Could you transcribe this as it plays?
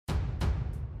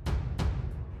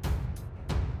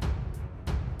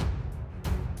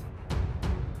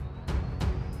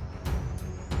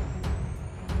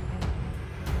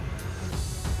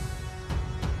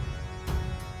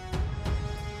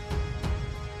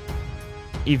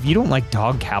If you don't like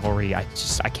dog cavalry, I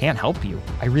can't help you.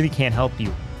 I really can't help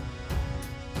you.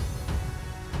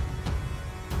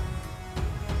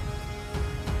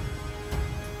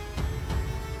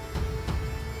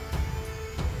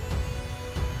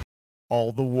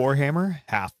 All the Warhammer,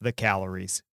 half the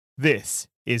calories. This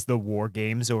is the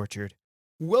Wargames Orchard.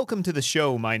 Welcome to the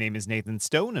show. My name is Nathan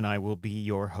Stone, and I will be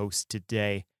your host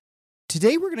today.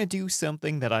 Today we're going to do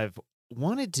something that I've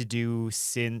wanted to do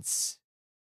since,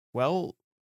 well,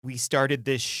 we started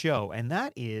this show, and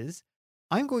that is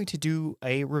I'm going to do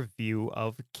a review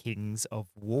of Kings of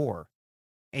War.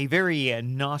 A very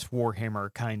not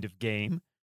Warhammer kind of game,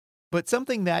 but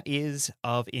something that is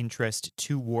of interest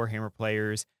to Warhammer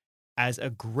players as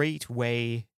a great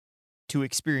way to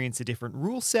experience a different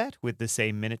rule set with the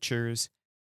same miniatures,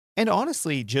 and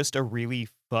honestly, just a really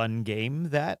fun game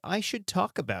that I should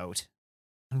talk about.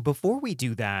 Before we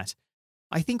do that,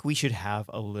 I think we should have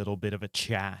a little bit of a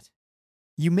chat.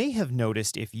 You may have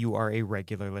noticed, if you are a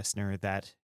regular listener,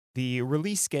 that the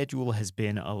release schedule has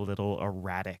been a little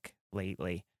erratic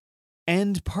lately.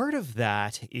 And part of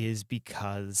that is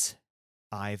because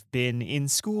I've been in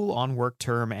school on work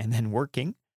term and then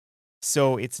working,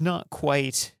 so it's not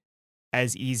quite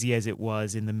as easy as it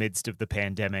was in the midst of the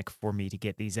pandemic for me to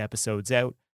get these episodes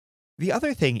out. The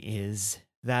other thing is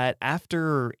that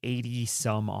after 80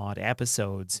 some odd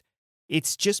episodes,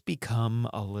 it's just become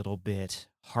a little bit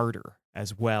harder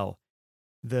as well.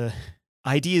 The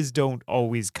ideas don't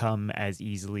always come as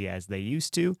easily as they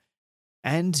used to,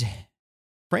 and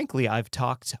frankly, I've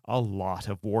talked a lot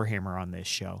of Warhammer on this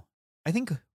show. I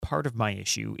think part of my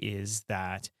issue is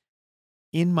that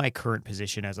in my current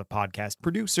position as a podcast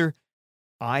producer,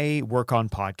 I work on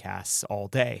podcasts all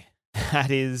day. That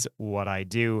is what I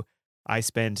do. I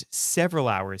spent several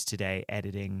hours today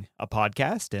editing a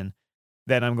podcast, and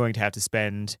then I'm going to have to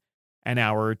spend an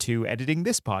hour or two editing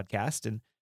this podcast, and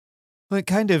it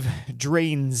kind of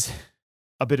drains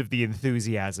a bit of the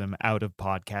enthusiasm out of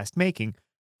podcast making,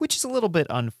 which is a little bit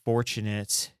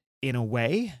unfortunate in a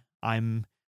way. I'm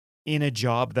in a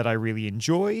job that I really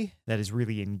enjoy, that is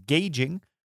really engaging,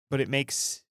 but it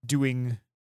makes doing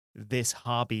this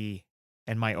hobby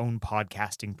and my own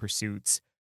podcasting pursuits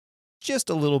just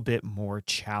a little bit more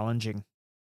challenging.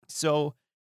 So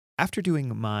after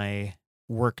doing my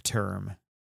work term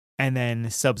and then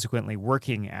subsequently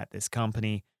working at this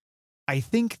company, I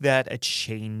think that a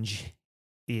change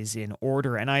is in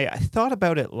order. And I thought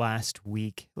about it last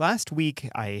week. Last week,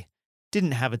 I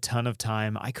didn't have a ton of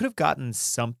time. I could have gotten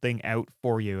something out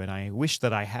for you, and I wish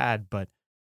that I had, but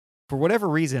for whatever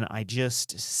reason, I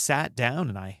just sat down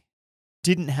and I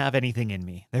didn't have anything in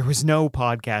me. There was no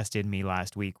podcast in me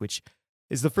last week, which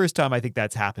is the first time I think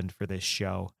that's happened for this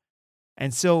show.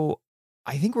 And so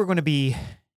I think we're going to be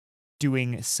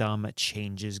doing some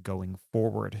changes going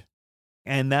forward.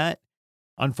 And that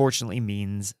unfortunately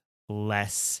means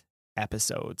less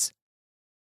episodes.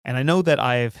 And I know that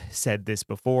I've said this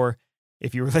before.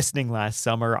 If you were listening last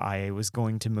summer, I was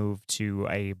going to move to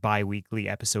a bi-weekly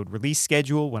episode release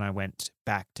schedule when I went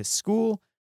back to school.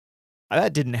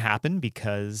 That didn't happen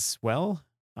because, well,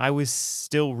 I was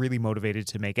still really motivated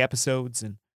to make episodes,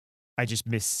 and I just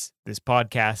miss this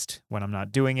podcast when I'm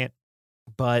not doing it.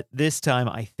 But this time,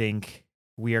 I think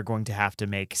we are going to have to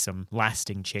make some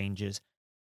lasting changes.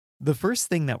 The first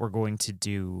thing that we're going to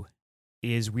do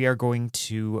is we are going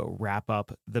to wrap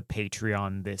up the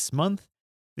Patreon this month.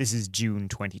 This is June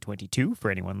 2022 for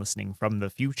anyone listening from the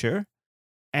future.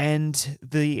 And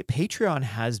the Patreon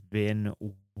has been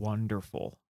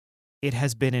wonderful. It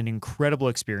has been an incredible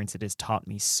experience. It has taught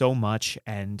me so much,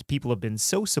 and people have been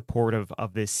so supportive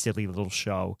of this silly little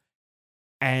show.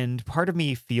 And part of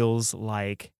me feels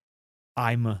like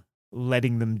I'm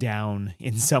letting them down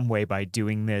in some way by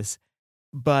doing this,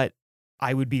 but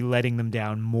I would be letting them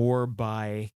down more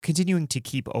by continuing to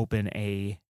keep open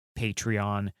a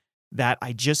Patreon that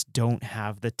I just don't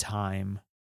have the time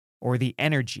or the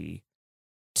energy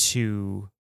to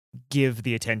give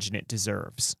the attention it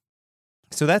deserves.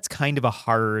 So that's kind of a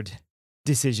hard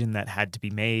decision that had to be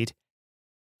made.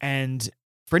 And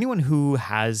for anyone who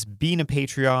has been a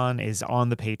Patreon, is on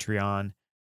the Patreon,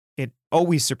 it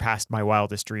always surpassed my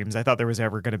wildest dreams. I thought there was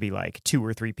ever going to be like 2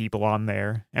 or 3 people on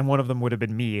there, and one of them would have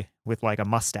been me with like a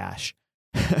mustache.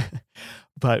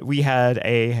 But we had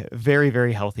a very,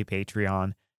 very healthy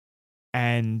Patreon,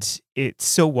 and it's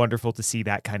so wonderful to see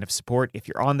that kind of support. If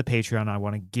you're on the Patreon, I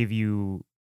want to give you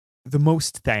the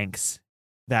most thanks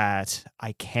that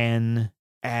I can,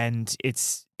 and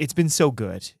it's been so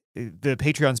good. The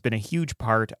Patreon's been a huge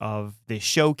part of this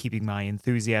show, keeping my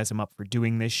enthusiasm up for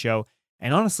doing this show.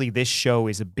 And honestly, this show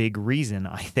is a big reason,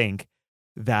 I think,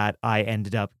 that I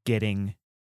ended up getting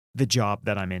the job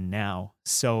that I'm in now.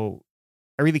 So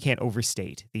I really can't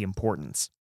overstate the importance.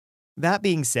 That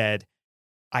being said,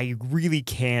 I really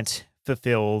can't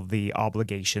fulfill the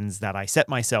obligations that I set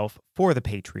myself for the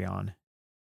Patreon.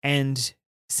 And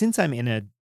since I'm in a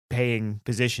paying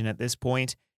position at this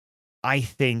point, I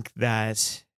think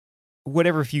that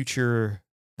whatever future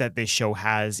that this show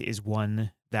has is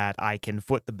one that I can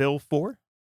foot the bill for.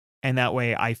 And that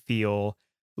way I feel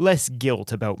less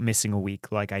guilt about missing a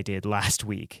week like I did last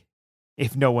week,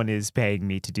 if no one is paying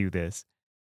me to do this.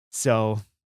 So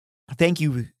thank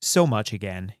you so much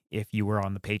again if you were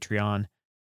on the Patreon.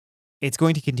 It's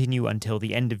going to continue until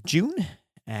the end of June,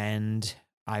 and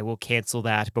I will cancel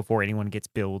that before anyone gets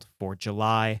billed for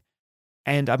July.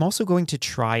 And I'm also going to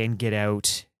try and get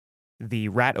out the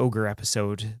Rat Ogre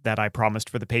episode that I promised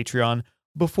for the Patreon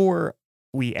before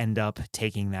we end up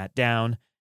taking that down.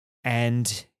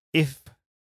 And if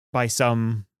by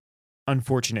some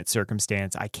unfortunate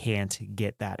circumstance I can't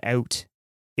get that out,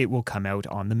 it will come out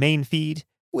on the main feed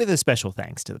with a special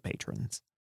thanks to the patrons.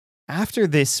 After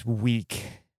this week,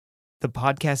 the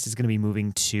podcast is going to be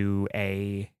moving to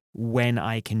a when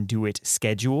I can do it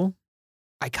schedule.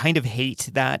 I kind of hate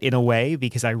that in a way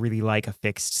because I really like a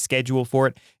fixed schedule for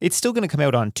it. It's still going to come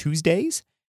out on Tuesdays.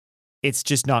 It's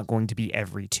just not going to be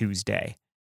every Tuesday.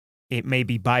 It may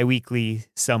be bi-weekly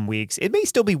some weeks. It may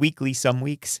still be weekly some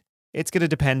weeks. It's going to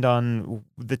depend on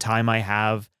the time I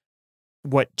have,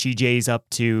 what GJ's up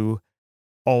to,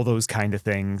 all those kind of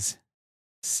things.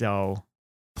 So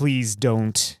please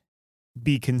don't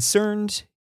be concerned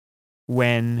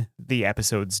when the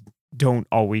episodes don't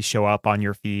always show up on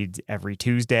your feeds every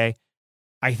Tuesday.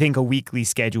 I think a weekly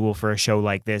schedule for a show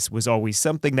like this was always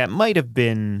something that might have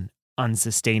been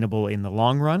unsustainable in the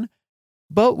long run,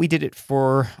 but we did it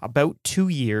for about 2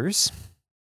 years,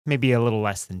 maybe a little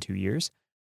less than 2 years,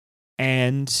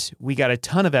 and we got a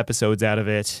ton of episodes out of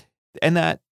it, and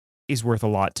that is worth a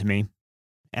lot to me.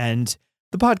 And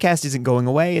the podcast isn't going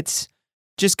away, it's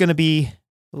just going to be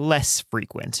less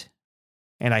frequent.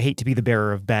 And I hate to be the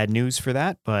bearer of bad news for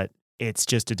that, but it's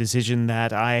just a decision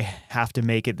that I have to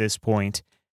make at this point,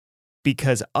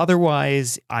 because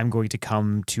otherwise I'm going to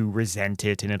come to resent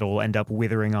it and it'll end up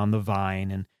withering on the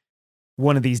vine. And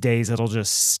one of these days it'll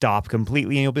just stop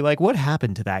completely and you'll be like, what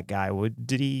happened to that guy?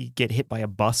 Did he get hit by a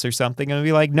bus or something? And I'll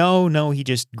be like, no, he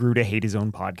just grew to hate his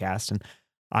own podcast. And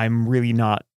I'm really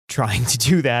not trying to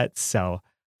do that. So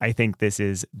I think this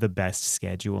is the best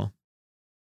schedule.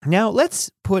 Now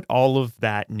let's put all of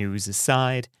that news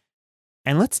aside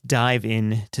and let's dive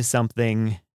into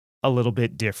something a little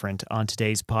bit different on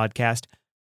today's podcast.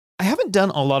 I haven't done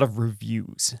a lot of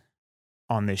reviews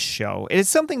on this show. It is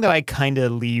something that I kind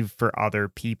of leave for other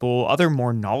people, other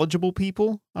more knowledgeable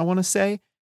people, I want to say,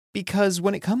 because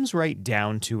when it comes right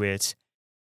down to it,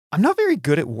 I'm not very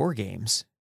good at war games.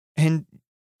 And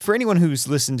for anyone who's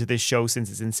listened to this show since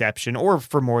its inception, or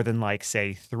for more than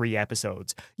say 3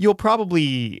 episodes, you'll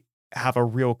probably have a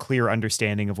real clear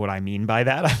understanding of what I mean by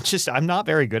that. I'm not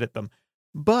very good at them,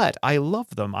 but I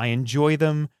love them. I enjoy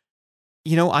them.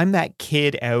 You know, I'm that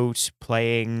kid out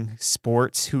playing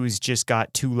sports who's just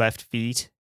got 2 left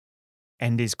feet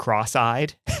and is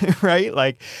cross-eyed,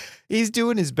 right? He's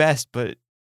doing his best, but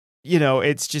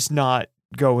it's just not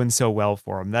going so well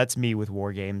for him. That's me with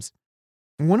war games.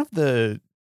 One of the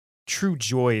true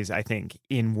joys, I think,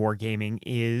 in wargaming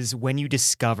is when you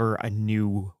discover a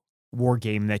new war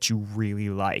game that you really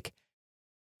like,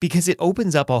 because it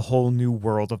opens up a whole new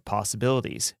world of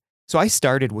possibilities. So I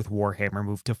started with Warhammer,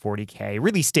 moved to 40K,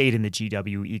 really stayed in the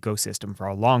GW ecosystem for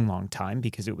a long, long time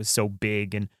because it was so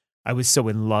big and I was so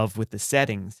in love with the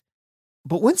settings.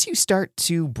 But once you start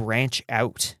to branch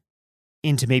out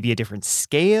into maybe a different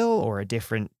scale or a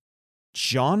different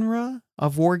genre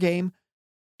of wargame,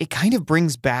 it kind of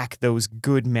brings back those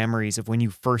good memories of when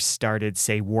you first started,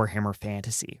 say, Warhammer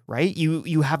Fantasy, right?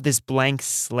 You have this blank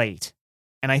slate.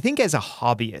 And I think as a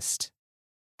hobbyist,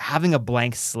 having a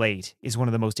blank slate is one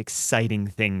of the most exciting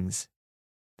things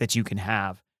that you can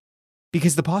have,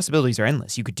 because the possibilities are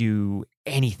endless. You could do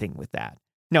anything with that.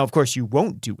 Now, of course, you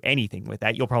won't do anything with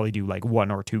that. You'll probably do 1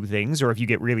 or 2 things, or if you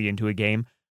get really into a game,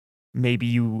 maybe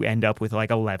you end up with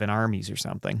 11 armies or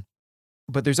something.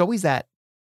 But there's always that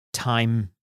time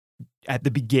at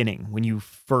the beginning when you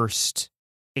first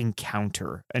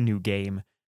encounter a new game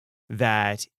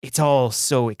that it's all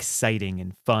so exciting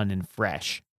and fun and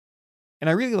fresh. And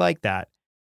I really like that.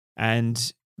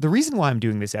 And the reason why I'm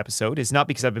doing this episode is not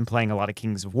because I've been playing a lot of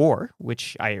Kings of War,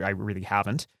 which I really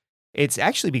haven't. It's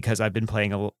actually because I've been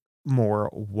playing more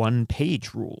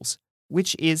one-page rules,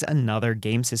 which is another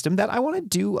game system that I want to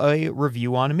do a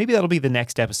review on. And maybe that'll be the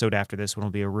next episode after this one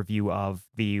will be a review of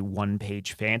the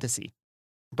one-page fantasy.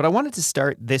 But I wanted to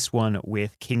start this one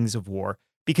with Kings of War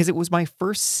because it was my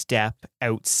first step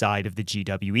outside of the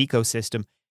GW ecosystem,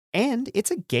 and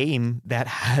it's a game that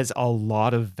has a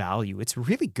lot of value. It's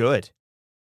really good,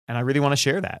 and I really want to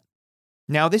share that.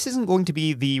 Now, this isn't going to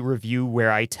be the review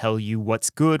where I tell you what's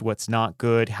good, what's not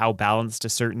good, how balanced a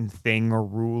certain thing or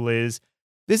rule is.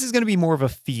 This is going to be more of a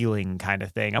feeling kind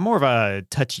of thing. I'm more of a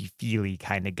touchy-feely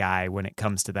kind of guy when it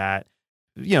comes to that.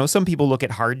 Some people look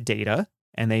at hard data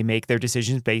and they make their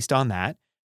decisions based on that.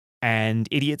 And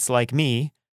idiots like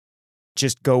me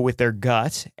just go with their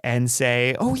gut and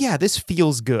say, oh yeah, this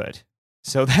feels good.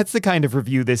 So that's the kind of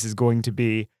review this is going to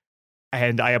be.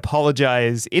 And I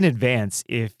apologize in advance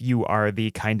if you are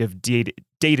the kind of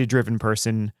data-driven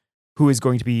person who is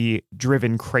going to be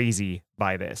driven crazy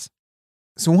by this.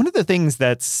 So one of the things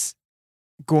that's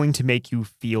going to make you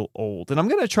feel old, and I'm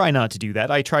going to try not to do that.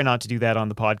 I try not to do that on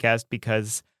the podcast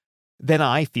because then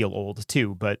I feel old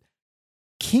too. But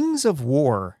Kings of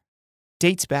War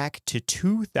dates back to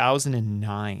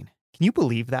 2009. Can you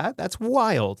believe that? That's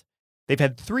wild. They've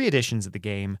had 3 editions of the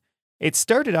game. It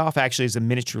started off actually as a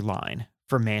miniature line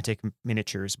for Mantic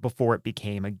Miniatures before it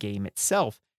became a game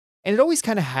itself. And it always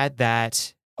kind of had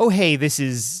that, oh, hey, this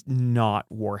is not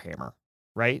Warhammer,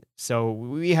 right? So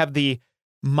we have the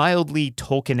mildly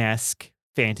Tolkien-esque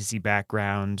fantasy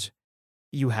background.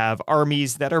 You have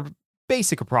armies that are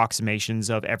basic approximations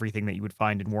of everything that you would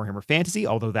find in Warhammer Fantasy,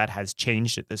 although that has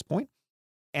changed at this point.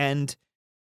 And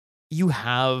you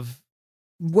have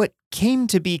what came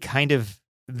to be kind of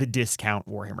the discount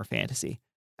Warhammer Fantasy.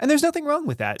 And there's nothing wrong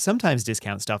with that. Sometimes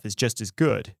discount stuff is just as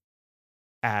good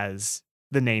as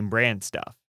the name brand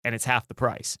stuff, and it's half the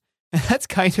price. And that's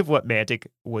kind of what Mantic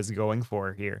was going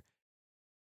for here.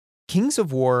 Kings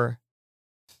of War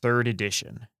 3rd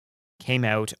edition came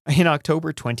out in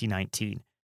October 2019.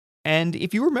 And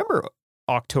if you remember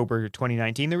October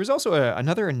 2019, there was also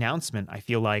another announcement, I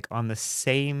feel like, on the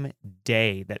same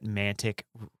day that Mantic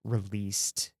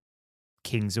released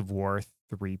Kings of War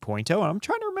 3.0. And I'm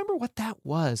trying to remember what that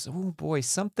was. Oh boy,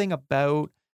 something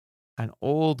about an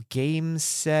old game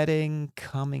setting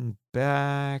coming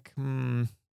back.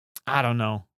 I don't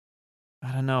know.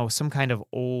 Some kind of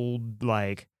old,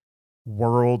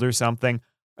 world or something.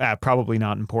 Probably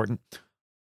not important.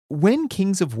 When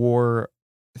Kings of War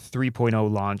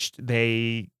 3.0 launched,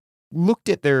 they looked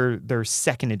at their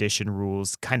 2nd edition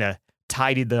rules, kind of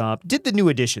tidied them up, did the new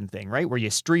edition thing, right? Where you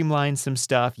streamline some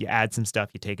stuff, you add some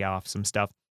stuff, you take off some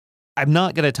stuff. I'm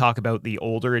not going to talk about the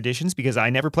older editions because I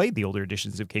never played the older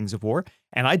editions of Kings of War,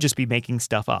 and I'd just be making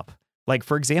stuff up. Like,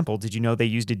 for example, did you know they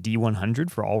used a D100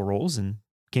 for all rolls in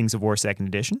Kings of War 2nd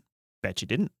edition? Bet you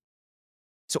didn't.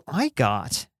 So I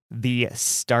got the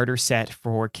starter set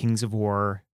for Kings of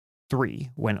War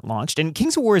 3 when it launched. And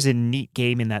Kings of War is a neat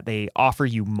game in that they offer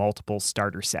you multiple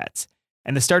starter sets.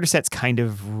 And the starter sets kind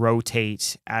of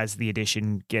rotate as the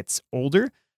edition gets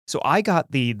older. So I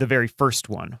got the very first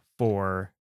one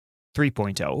for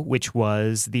 3.0, which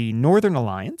was the Northern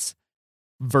Alliance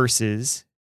versus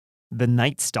the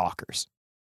Night Stalkers.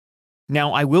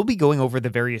 Now, I will be going over the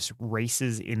various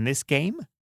races in this game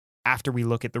after we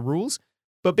look at the rules.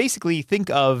 But basically, think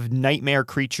of nightmare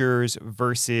creatures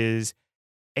versus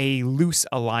a loose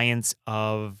alliance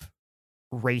of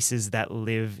races that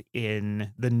live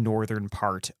in the northern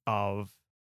part of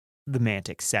the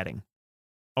Mantic setting.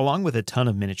 Along with a ton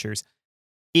of miniatures,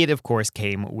 it, of course,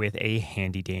 came with a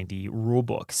handy-dandy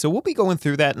rulebook. So we'll be going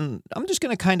through that, and I'm just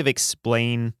going to kind of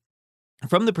explain,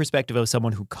 from the perspective of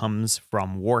someone who comes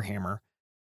from Warhammer,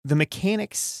 the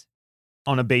mechanics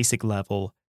on a basic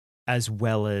level, as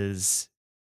well as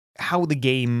how the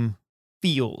game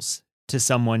feels to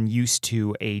someone used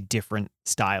to a different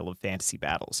style of fantasy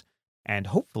battles. And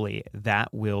hopefully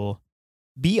that will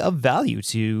be of value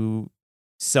to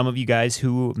some of you guys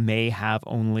who may have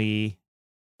only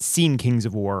seen Kings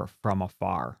of War from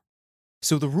afar.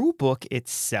 So the rule book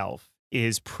itself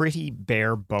is pretty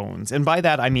bare bones. And by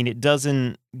that, I mean it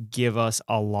doesn't give us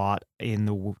a lot in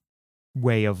the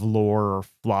way of lore or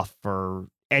fluff or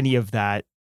any of that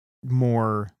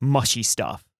more mushy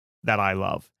stuff that I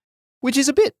love, which is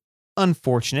a bit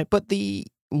unfortunate. But the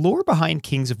lore behind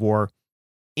Kings of War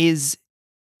is,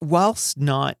 whilst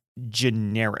not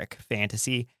generic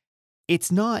fantasy,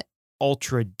 it's not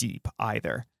ultra deep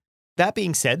either. That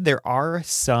being said, there are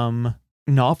some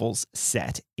novels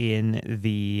set in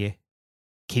the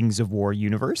Kings of War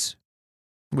universe,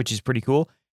 which is pretty cool.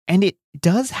 And it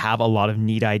does have a lot of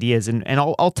neat ideas, and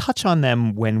I'll touch on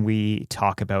them when we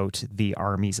talk about the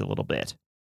armies a little bit.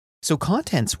 So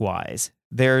contents-wise,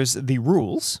 there's the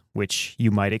rules, which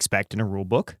you might expect in a rule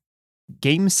book,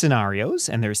 game scenarios,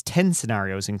 and there's 10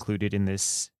 scenarios included in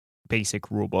this basic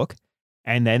rule book.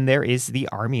 And then there is the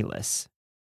army list.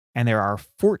 And there are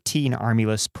 14 army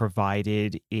lists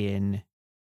provided in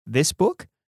this book.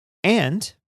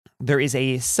 And there is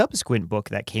a subsequent book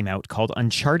that came out called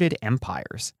Uncharted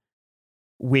Empires,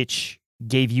 which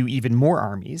gave you even more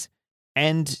armies.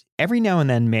 And every now and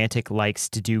then, Mantic likes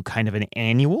to do kind of an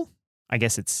annual. I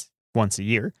guess it's once a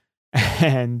year.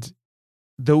 And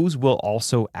those will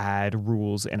also add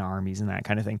rules and armies and that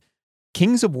kind of thing.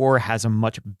 Kings of War has a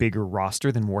much bigger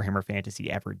roster than Warhammer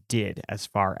Fantasy ever did as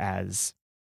far as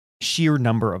sheer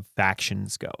number of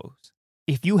factions goes.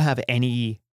 If you have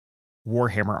any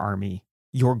Warhammer army,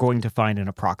 you're going to find an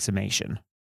approximation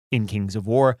in Kings of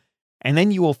War, and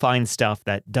then you will find stuff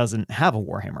that doesn't have a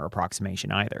Warhammer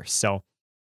approximation either. So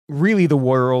really the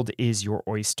world is your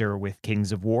oyster with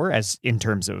Kings of War as in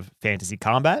terms of fantasy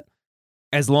combat,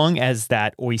 as long as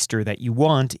that oyster that you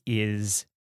want is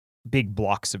big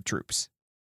blocks of troops.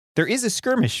 There is a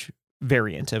skirmish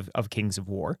variant of Kings of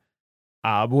War,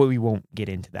 but we won't get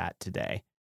into that today.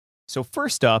 So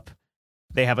first up,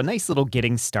 they have a nice little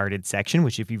getting started section,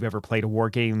 which if you've ever played a war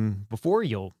game before,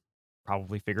 you'll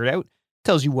probably figure it out. It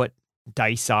tells you what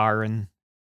dice are and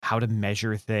how to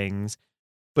measure things.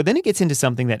 But then it gets into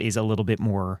something that is a little bit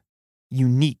more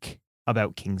unique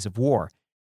about Kings of War,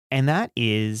 and that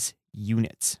is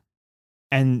units.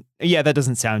 And yeah, that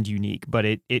doesn't sound unique, but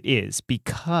it is,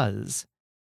 because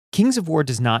Kings of War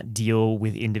does not deal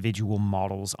with individual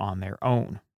models on their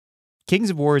own. Kings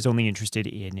of War is only interested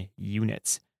in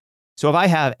units. So if I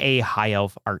have a High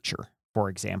Elf Archer, for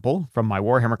example, from my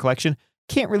Warhammer collection,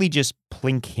 can't really just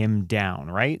plink him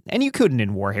down, right? And you couldn't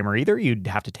in Warhammer either. You'd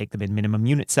have to take them in minimum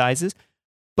unit sizes.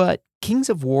 But Kings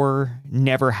of War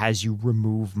never has you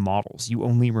remove models. You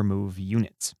only remove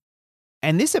units.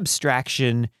 And this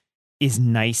abstraction is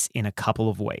nice in a couple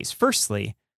of ways.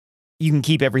 Firstly, you can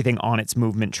keep everything on its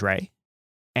movement tray,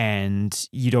 and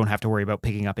you don't have to worry about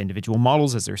picking up individual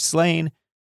models as they're slain,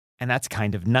 and that's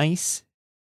kind of nice.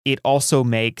 It also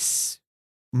makes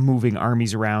moving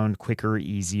armies around quicker,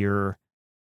 easier.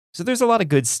 So there's a lot of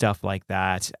good stuff like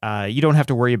that. You don't have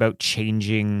to worry about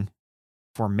changing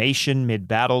formation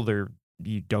mid-battle.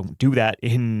 You don't do that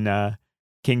in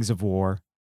Kings of War.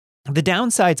 The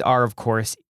downsides are, of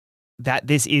course, that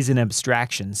this is an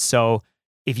abstraction. So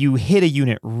if you hit a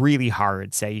unit really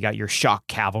hard, say you got your shock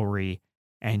cavalry,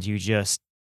 and you just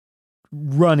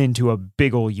run into a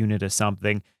big old unit of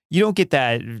something, you don't get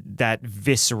that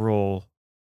visceral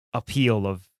appeal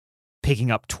of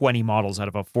picking up 20 models out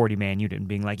of a 40-man unit and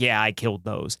being like, yeah, I killed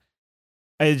those.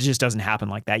 It just doesn't happen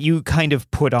like that. You kind of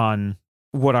put on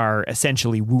what are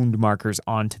essentially wound markers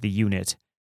onto the unit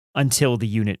until the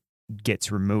unit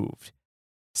gets removed.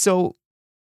 So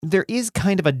there is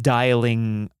kind of a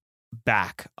dialing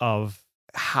back of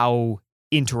how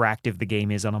interactive the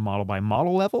game is on a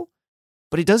model-by-model level,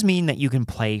 but it does mean that you can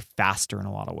play faster in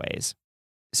a lot of ways.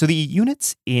 So the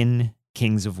units in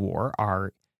Kings of War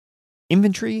are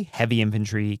infantry, heavy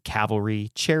infantry,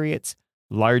 cavalry, chariots,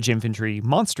 large infantry,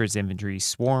 monstrous infantry,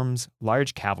 swarms,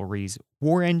 large cavalries,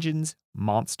 war engines,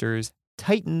 monsters,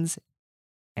 titans,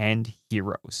 and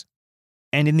heroes.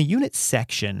 And in the unit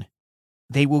section,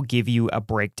 they will give you a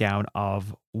breakdown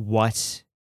of what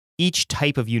each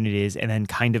type of unit is and then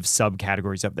kind of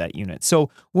subcategories of that unit. So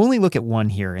we'll only look at one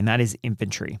here, and that is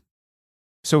infantry.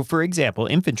 So for example,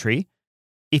 infantry,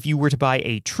 if you were to buy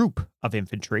a troop of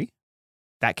infantry,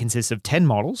 that consists of 10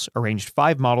 models arranged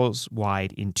 5 models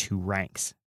wide in 2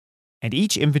 ranks. And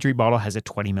each infantry model has a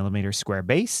 20mm square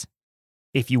base.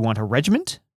 If you want a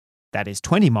regiment, that is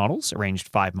 20 models arranged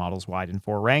 5 models wide in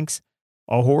 4 ranks.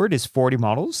 A horde is 40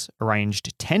 models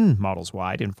arranged 10 models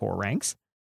wide in 4 ranks.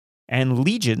 And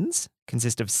legions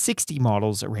consist of 60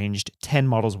 models arranged 10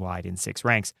 models wide in 6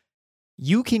 ranks.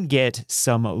 You can get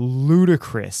some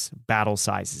ludicrous battle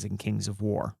sizes in Kings of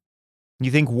War.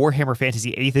 You think Warhammer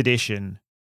Fantasy 8th edition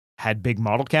had big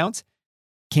model counts?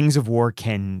 Kings of War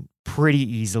can pretty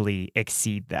easily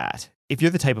exceed that. If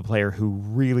you're the type of player who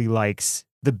really likes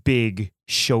the big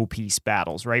showpiece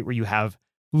battles, right, where you have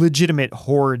legitimate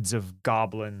hordes of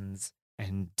goblins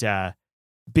and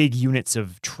big units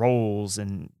of trolls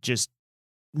and just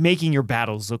making your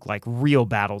battles look like real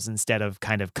battles instead of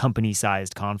kind of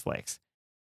company-sized conflicts,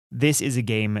 this is a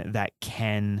game that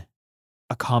can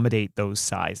accommodate those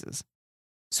sizes.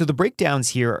 So the breakdowns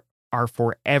here are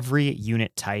for every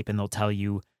unit type, and they'll tell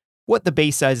you what the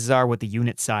base sizes are, what the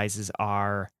unit sizes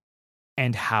are,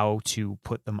 and how to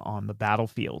put them on the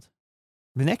battlefield.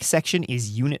 The next section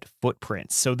is unit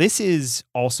footprints. So this is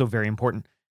also very important.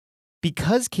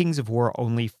 Because Kings of War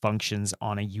only functions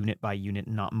on a unit-by-unit,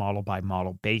 not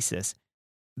model-by-model basis,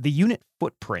 the unit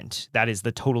footprint, that is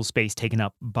the total space taken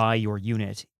up by your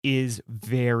unit, is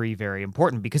very, very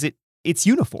important because it's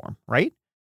uniform, right?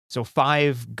 So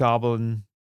 5 goblin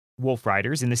wolf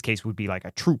riders, in this case would be like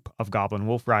a troop of goblin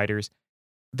wolf riders,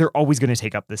 they're always going to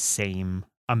take up the same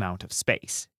amount of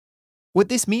space. What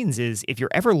this means is if you're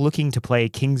ever looking to play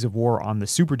Kings of War on the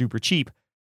super duper cheap,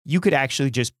 you could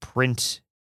actually just print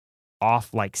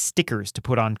off like stickers to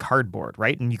put on cardboard,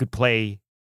 right? And you could play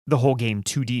the whole game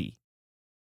 2D.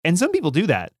 And some people do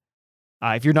that.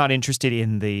 If you're not interested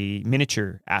in the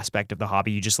miniature aspect of the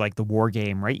hobby, you just like the war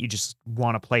game, right? You just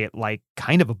want to play it like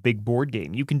kind of a big board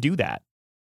game. You can do that.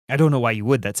 I don't know why you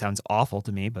would. That sounds awful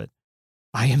to me, but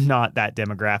I am not that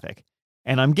demographic.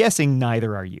 And I'm guessing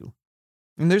neither are you.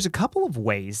 And there's a couple of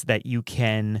ways that you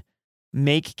can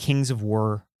make Kings of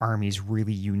War armies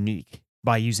really unique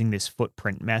by using this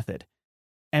footprint method.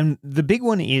 And the big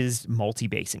one is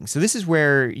multi-basing. So this is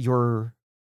where your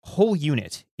whole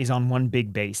unit is on one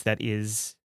big base that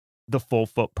is the full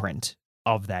footprint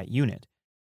of that unit.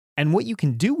 And what you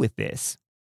can do with this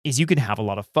is you can have a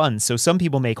lot of fun. So some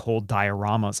people make whole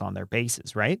dioramas on their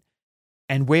bases, right?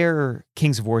 And where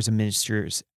Kings of War is a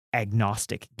miniatures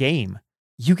agnostic game,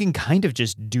 you can kind of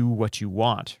just do what you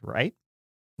want, right?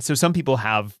 So some people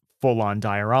have full-on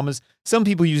dioramas. Some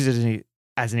people use it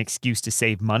as an excuse to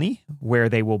save money, where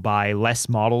they will buy less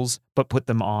models but put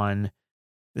them on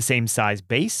the same size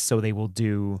base. So they will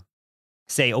do,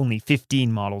 say, only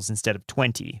 15 models instead of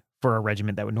 20 for a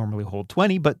regiment that would normally hold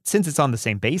 20. But since it's on the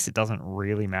same base, it doesn't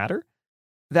really matter.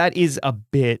 That is a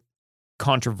bit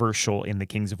controversial in the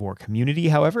Kings of War community,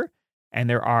 however, and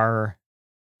there are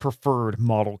preferred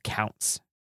model counts,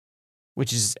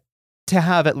 which is to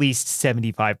have at least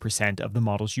 75% of the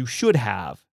models you should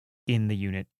have in the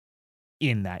unit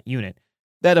in that unit.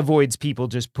 That avoids people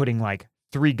just putting like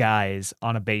 3 guys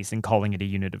on a base and calling it a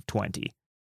unit of 20,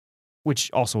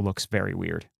 which also looks very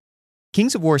weird.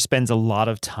 Kings of War spends a lot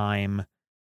of time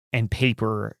and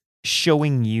paper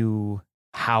showing you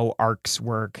how arcs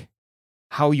work,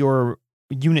 how your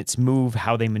units move,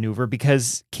 how they maneuver,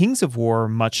 because Kings of War,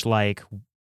 much like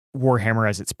Warhammer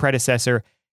as its predecessor,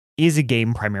 is a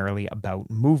game primarily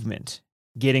about movement,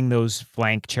 getting those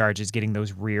flank charges, getting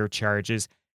those rear charges,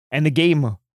 and the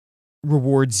game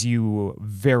rewards you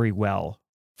very well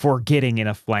for getting in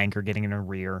a flank or getting in a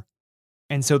rear.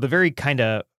 And so the very kind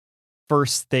of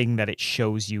first thing that it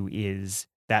shows you is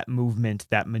that movement,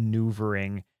 that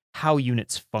maneuvering, how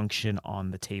units function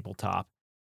on the tabletop.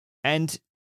 And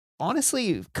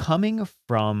honestly, coming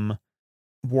from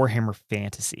Warhammer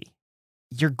Fantasy,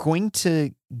 you're going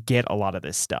to get a lot of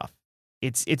this stuff.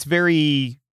 It's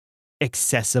very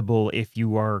accessible if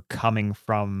you are coming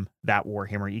from that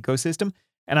Warhammer ecosystem,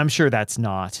 and I'm sure that's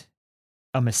not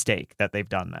a mistake that they've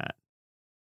done that.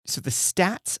 So the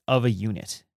stats of a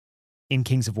unit in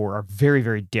Kings of War are very,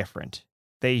 very different.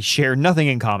 They share nothing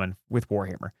in common with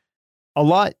Warhammer. A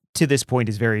lot to this point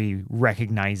is very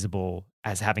recognizable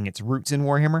as having its roots in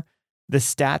Warhammer. The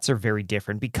stats are very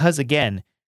different because, again,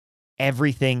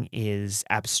 everything is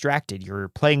abstracted. You're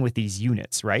playing with these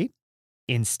units, right?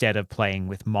 Instead of playing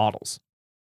with models.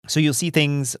 So you'll see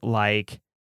things like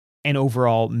an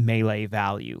overall melee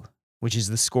value, which is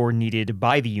the score needed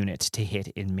by the unit to hit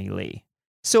in melee.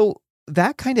 So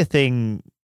that kind of thing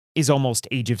is almost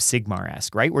Age of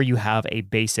Sigmar-esque, right? Where you have a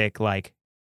basic like,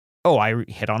 oh, I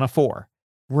hit on a 4.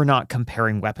 We're not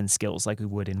comparing weapon skills like we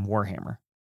would in Warhammer.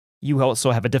 You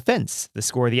also have a defense, the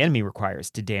score the enemy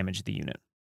requires to damage the unit.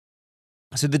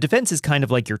 So the defense is kind of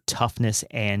like your toughness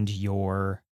and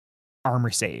your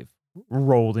armor save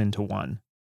rolled into one.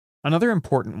 Another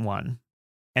important one,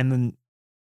 and then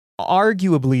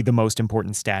arguably the most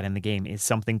important stat in the game, is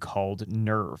something called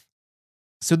nerve.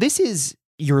 So this is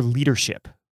your leadership,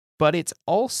 but it's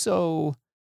also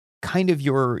kind of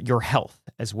your health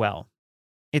as well.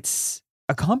 It's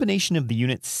a combination of the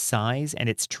unit's size and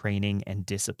its training and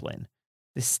discipline.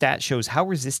 This stat shows how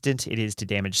resistant it is to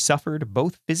damage suffered,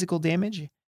 both physical damage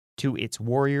to its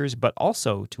warriors, but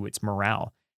also to its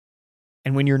morale.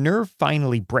 And when your nerve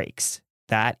finally breaks,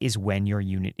 that is when your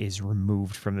unit is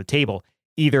removed from the table,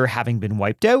 either having been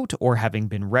wiped out or having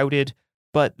been routed,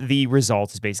 but the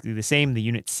result is basically the same. The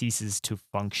unit ceases to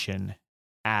function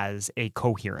as a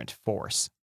coherent force.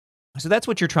 So that's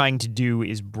what you're trying to do,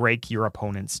 is break your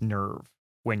opponent's nerve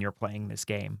when you're playing this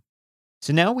game.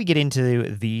 So now we get into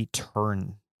the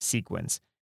turn sequence.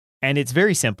 And it's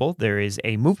very simple. There is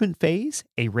a movement phase,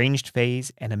 a ranged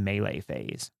phase, and a melee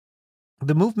phase.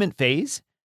 The movement phase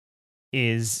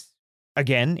is,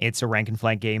 again, it's a rank and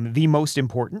flank game, the most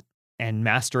important, and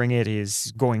mastering it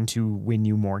is going to win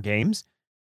you more games.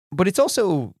 But it's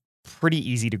also pretty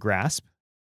easy to grasp.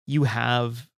 You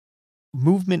have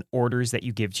movement orders that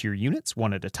you give to your units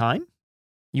one at a time.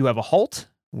 You have a halt,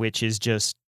 which is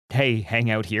just, hey, hang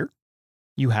out here.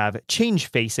 You have change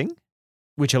facing,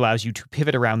 which allows you to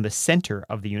pivot around the center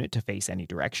of the unit to face any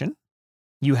direction.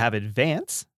 You have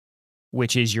advance,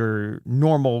 which is your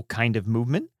normal kind of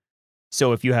movement.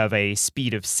 So if you have a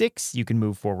speed of 6, you can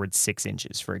move forward 6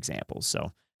 inches, for example.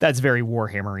 So that's very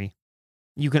Warhammer-y.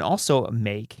 You can also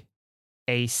make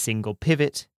a single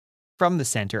pivot from the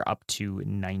center up to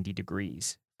 90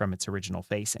 degrees from its original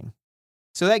facing.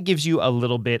 So that gives you a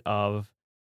little bit of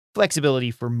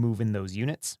flexibility for moving those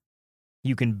units.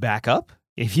 You can back up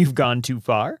if you've gone too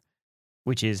far,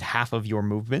 which is half of your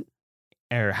movement,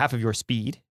 or half of your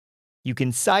speed. You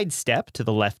can sidestep to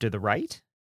the left or the right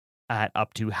at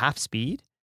up to half speed.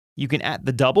 You can add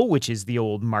the double, which is the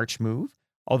old march move,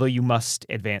 although you must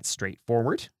advance straight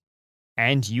forward.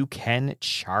 And you can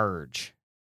charge,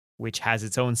 which has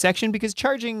its own section because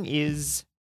charging is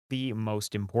the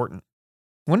most important.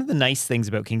 One of the nice things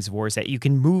about Kings of War is that you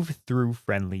can move through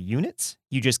friendly units.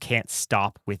 You just can't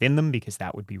stop within them because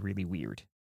that would be really weird.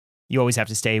 You always have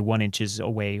to stay 1 inch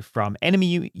away from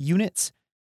enemy units,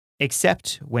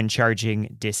 except when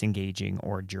charging, disengaging,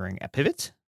 or during a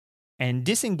pivot. And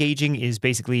disengaging is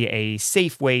basically a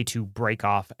safe way to break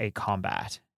off a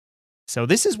combat. So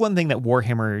this is one thing that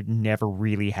Warhammer never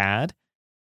really had.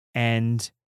 And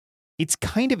it's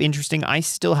kind of interesting. I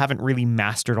still haven't really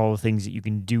mastered all the things that you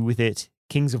can do with it.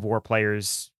 Kings of War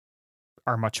players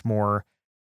are much more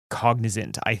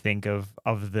cognizant, I think, of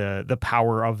the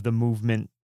power of the movement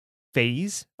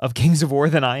phase of Kings of War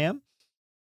than I am.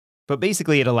 But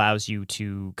basically, it allows you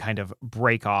to kind of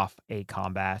break off a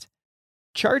combat.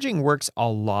 Charging works a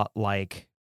lot like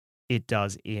it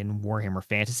does in Warhammer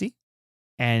Fantasy.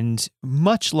 And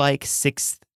much like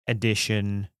 6th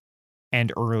edition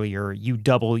and earlier, you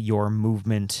double your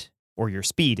movement, or your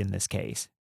speed in this case,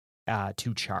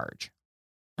 to charge.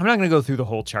 I'm not going to go through the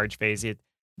whole charge phase.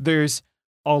 There's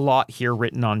a lot here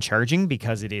written on charging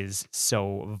because it is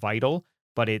so vital,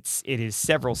 but it is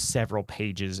several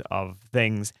pages of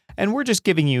things. And we're just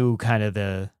giving you kind of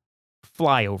the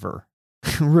flyover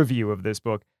review of this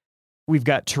book. We've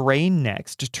got terrain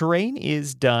next. Terrain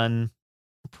is done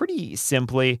pretty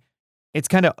simply. It's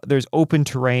kind of, there's open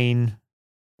terrain,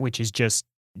 which is just,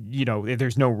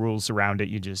 there's no rules around it.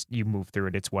 You move through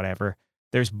it. It's whatever.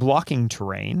 There's blocking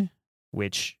terrain,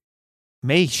 which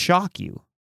may shock you,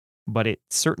 but it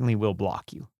certainly will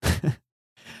block you.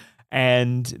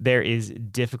 And there is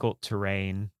difficult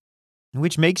terrain,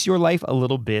 which makes your life a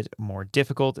little bit more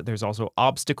difficult. There's also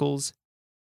obstacles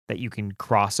that you can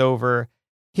cross over.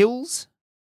 Hills,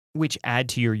 which add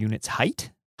to your unit's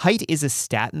height. Height is a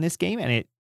stat in this game, and it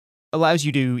allows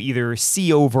you to either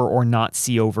see over or not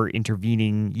see over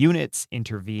intervening units,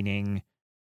 intervening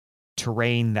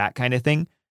terrain, that kind of thing,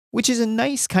 which is a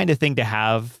nice kind of thing to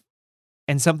have,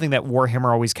 and something that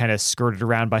Warhammer always kind of skirted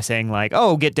around by saying like,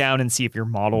 oh, get down and see if your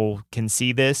model can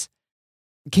see this.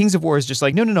 Kings of War is just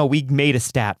like, no, we made a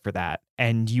stat for that,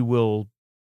 and you will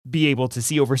be able to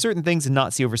see over certain things and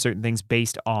not see over certain things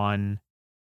based on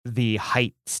the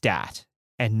height stat,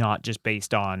 and not just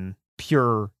based on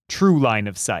pure true line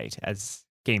of sight, as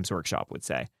Games Workshop would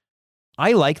say.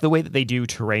 I like the way that they do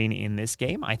terrain in this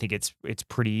game. I think it's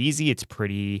pretty easy. It's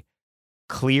pretty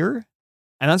clear.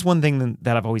 And that's one thing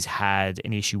that I've always had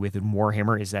an issue with in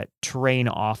Warhammer, is that terrain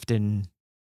often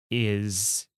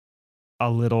is a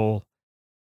little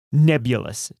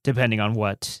nebulous depending on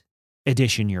what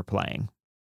edition you're playing.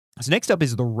 So next up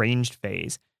is the ranged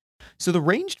phase. So the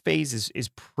ranged phase is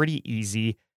pretty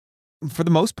easy. For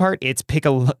the most part, it's pick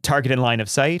a target in line of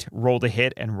sight, roll to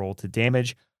hit, and roll to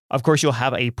damage. Of course, you'll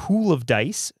have a pool of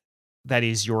dice that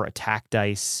is your attack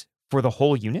dice for the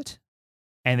whole unit.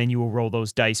 And then you will roll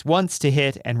those dice once to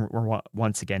hit and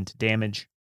once again to damage.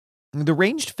 The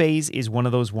ranged phase is one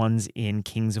of those ones in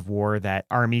Kings of War that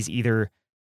armies either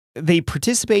they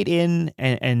participate in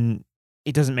and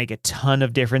it doesn't make a ton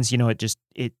of difference.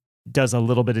 It does a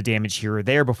little bit of damage here or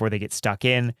there before they get stuck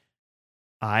in.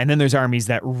 And then there's armies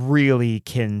that really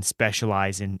can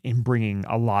specialize in bringing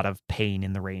a lot of pain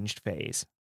in the ranged phase.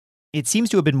 It seems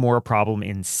to have been more a problem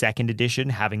in 2nd edition,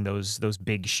 having those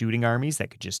big shooting armies that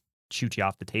could just shoot you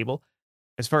off the table.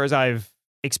 As far as I've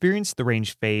experienced, the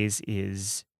ranged phase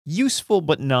is useful,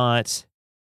 but not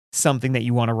something that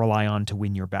you want to rely on to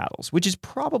win your battles, which is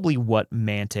probably what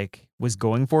Mantic was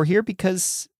going for here,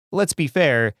 because let's be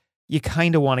fair, you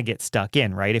kind of want to get stuck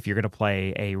in, right? If you're going to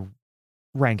play a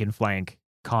rank and flank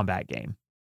combat game.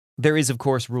 There is, of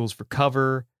course, rules for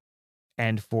cover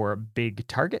and for big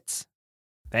targets.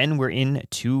 Then we're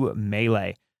into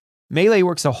melee. Melee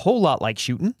works a whole lot like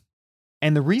shooting.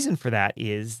 And the reason for that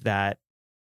is that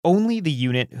only the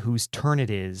unit whose turn it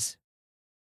is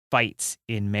fights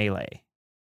in melee.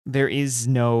 There is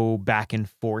no back and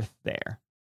forth there.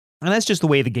 And that's just the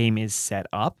way the game is set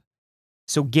up.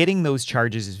 So getting those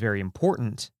charges is very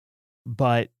important,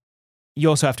 but you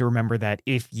also have to remember that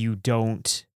if you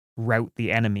don't rout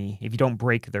the enemy, if you don't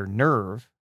break their nerve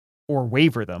or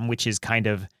waver them, which is kind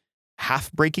of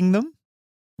half breaking them,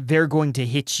 they're going to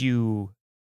hit you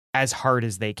as hard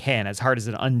as they can, as hard as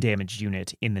an undamaged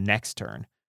unit in the next turn.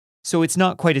 So it's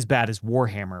not quite as bad as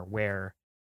Warhammer, where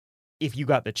if you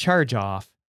got the charge off,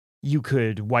 you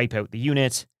could wipe out the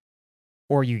unit,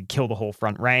 or you could kill the whole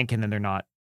front rank and then they're not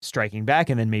striking back,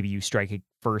 and then maybe you strike it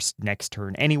first next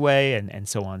turn anyway, and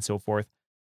so on and so forth.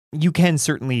 You can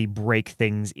certainly break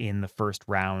things in the first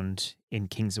round in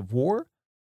Kings of War,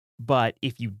 but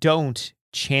if you don't,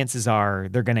 chances are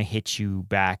they're going to hit you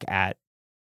back at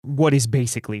what is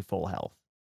basically full health.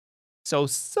 So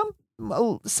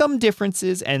some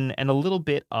differences and a little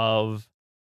bit of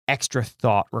extra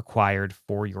thought required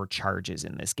for your charges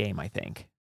in this game, I think.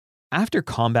 After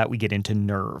combat, we get into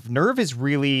nerve. Nerve is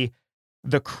really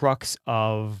the crux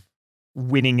of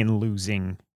winning and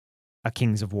losing a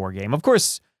Kings of War game. Of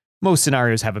course, most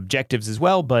scenarios have objectives as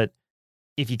well, but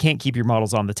if you can't keep your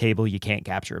models on the table, you can't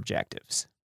capture objectives.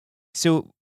 So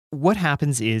what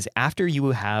happens is after you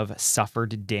have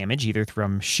suffered damage, either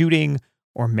from shooting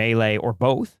or melee or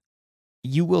both,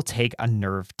 you will take a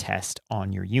nerve test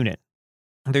on your unit.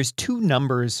 There's two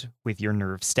numbers with your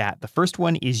nerve stat. The first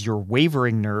one is your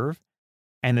wavering nerve,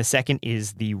 and the second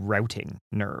is the routing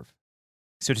nerve.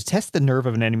 So to test the nerve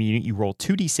of an enemy unit, you roll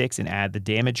 2d6 and add the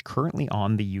damage currently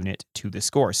on the unit to the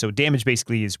score. So damage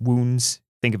basically is wounds.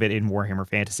 Think of it in Warhammer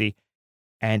Fantasy.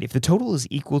 And if the total is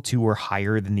equal to or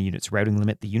higher than the unit's routing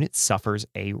limit, the unit suffers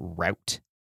a rout.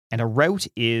 And a rout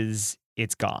is,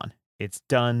 it's gone. It's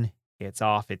done. It's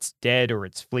off. It's dead, or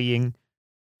it's fleeing.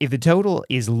 If the total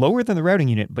is lower than the routing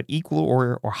unit, but equal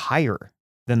or higher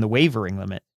than the wavering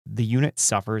limit, the unit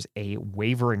suffers a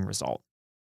wavering result.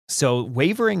 So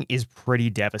wavering is pretty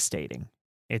devastating.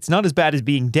 It's not as bad as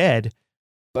being dead,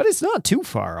 but it's not too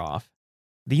far off.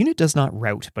 The unit does not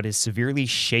rout, but is severely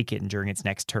shaken during its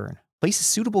next turn. Place a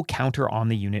suitable counter on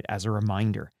the unit as a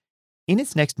reminder. In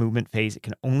its next movement phase, it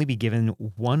can only be given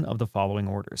one of the following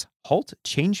orders: halt,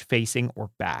 change facing,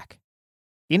 or back.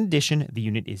 In addition, the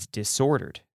unit is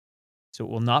disordered, so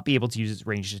it will not be able to use its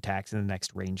ranged attacks in the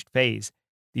next ranged phase.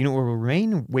 The unit will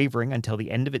remain wavering until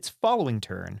the end of its following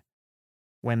turn,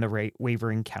 when the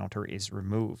wavering counter is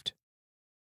removed.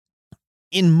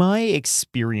 In my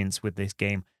experience with this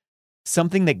game,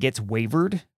 something that gets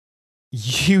wavered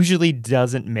usually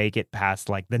doesn't make it past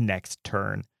like the next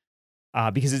turn,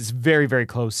 because it's very, very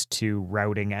close to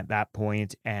routing at that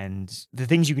point, and the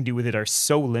things you can do with it are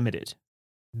so limited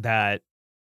that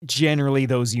generally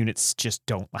those units just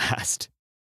don't last.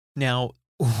 Now,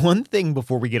 one thing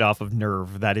before we get off of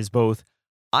nerve that is both,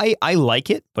 I like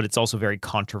it, but it's also very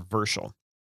controversial,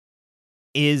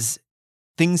 is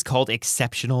things called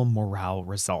exceptional morale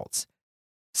results.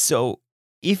 So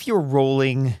if you're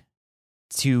rolling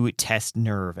to test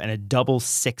nerve and a double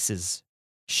sixes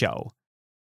show,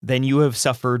 then you have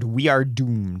suffered we are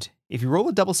doomed. If you roll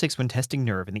a double six when testing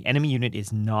nerve and the enemy unit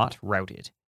is not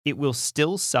routed, it will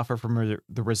still suffer from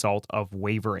the result of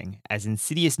wavering as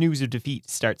insidious news of defeat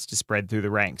starts to spread through the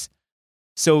ranks.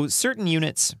 So certain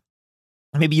units,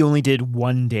 maybe you only did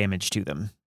 1 damage to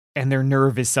them, and their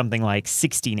nerve is something like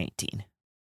 16-18.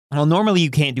 Well, normally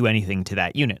you can't do anything to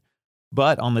that unit,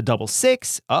 but on the double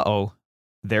six,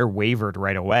 they're wavered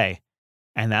right away,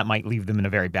 and that might leave them in a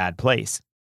very bad place.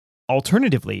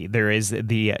 Alternatively, there is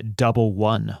the double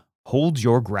one, hold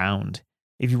your ground.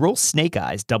 If you roll Snake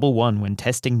Eyes double one when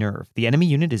testing nerve, the enemy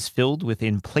unit is filled with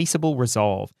implacable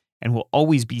resolve and will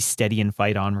always be steady and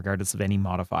fight on regardless of any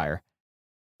modifier.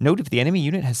 Note, if the enemy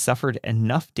unit has suffered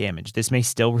enough damage, this may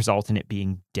still result in it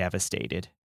being devastated.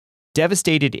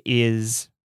 Devastated is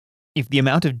if the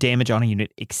amount of damage on a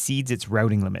unit exceeds its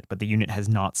routing limit, but the unit has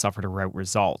not suffered a rout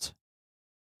result.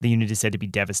 The unit is said to be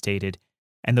devastated,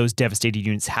 and those devastated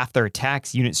units half their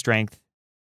attacks, unit strength,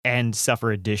 and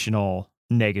suffer additional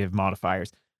negative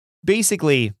modifiers.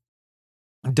 Basically,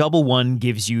 double one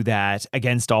gives you that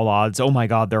against all odds, oh my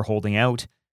god, they're holding out.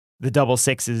 The double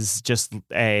six is just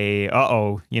a,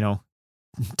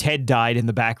 Ted died in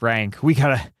the back rank. We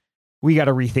gotta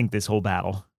rethink this whole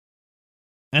battle.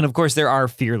 And of course, there are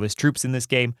fearless troops in this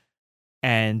game,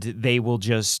 and they will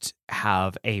just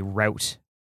have a rout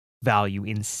value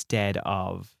instead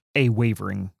of a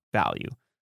wavering value.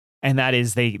 And that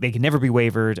is, they can never be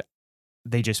wavered.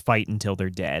 They just fight until they're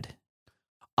dead.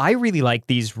 I really like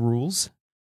these rules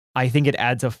I think it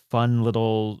adds a fun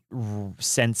little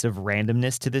sense of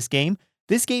randomness to this game.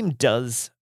 This game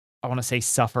does, I want to say,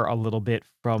 suffer a little bit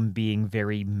from being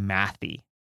very mathy,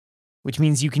 which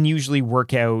means you can usually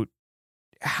work out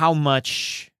how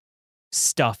much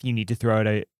stuff you need to throw at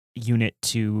a unit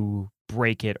to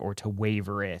break it or to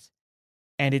waver it.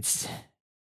 And it's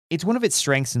one of its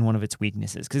strengths and one of its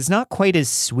weaknesses, because it's not quite as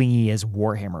swingy as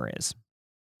Warhammer is,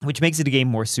 which makes it a game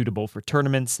more suitable for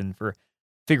tournaments and for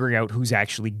figuring out who's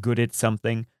actually good at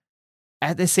something.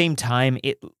 At the same time,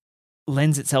 it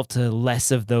lends itself to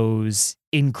less of those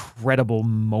incredible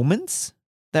moments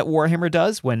that Warhammer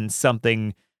does when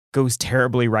something goes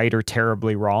terribly right or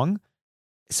terribly wrong.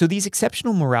 So these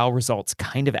exceptional morale results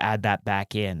kind of add that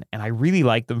back in, and I really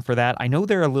like them for that. I know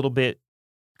they're a little bit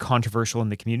controversial in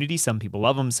the community. Some people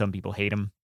love them, some people hate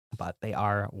them, but they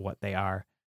are what they are.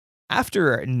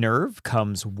 After Nerve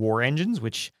comes War Engines,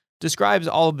 which describes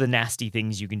all of the nasty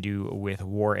things you can do with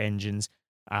War Engines.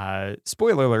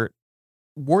 Spoiler alert,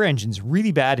 War Engines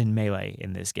really bad in melee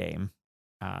in this game.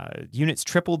 Units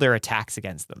triple their attacks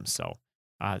against them, so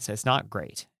it's not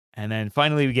great. And then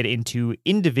finally we get into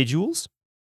Individuals.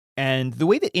 And the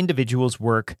way that Individuals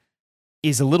work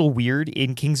is a little weird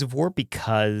in Kings of War,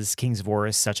 because Kings of War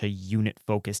is such a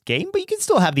unit-focused game, but you can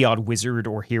still have the odd wizard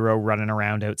or hero running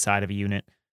around outside of a unit.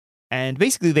 And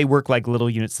basically they work like little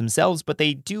units themselves, but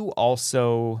they do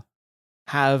also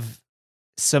have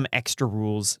some extra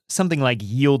rules, something like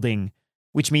yielding,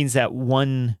 which means that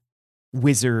one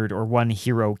wizard or one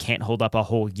hero can't hold up a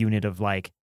whole unit of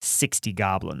like 60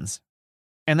 goblins.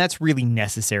 And that's really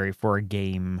necessary for a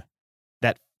game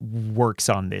that works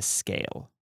on this scale.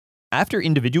 After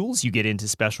Individuals, you get into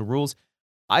Special Rules.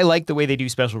 I like the way they do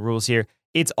Special Rules here.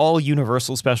 It's all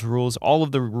universal Special Rules. All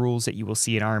of the rules that you will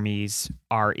see in armies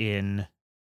are in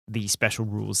the Special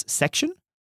Rules section.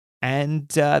 And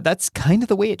that's kind of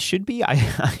the way it should be.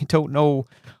 I don't know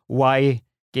why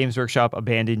Games Workshop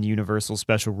abandoned universal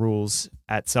Special Rules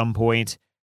at some point,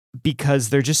 because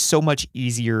they're just so much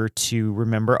easier to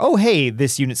remember. Oh, hey,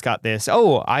 this unit's got this.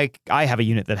 Oh, I have a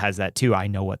unit that has that too. I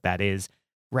know what that is.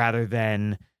 Rather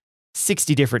than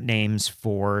 60 different names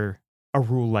for a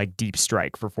rule like Deep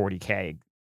Strike for 40k,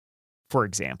 for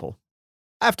example.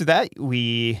 After that,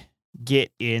 we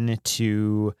get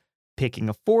into picking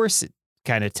a force. It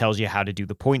kind of tells you how to do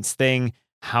the points thing,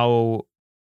 how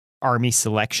army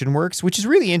selection works, which is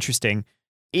really interesting.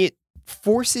 It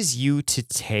forces you to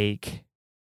take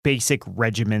basic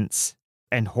regiments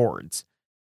and hordes.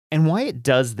 And why it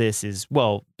does this is,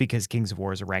 well, because Kings of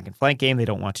War is a rank and flank game. They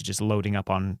don't want to just loading up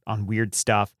on weird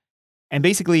stuff. And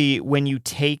basically, when you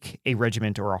take a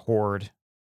regiment or a horde,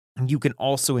 you can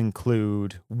also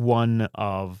include one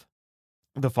of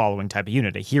the following type of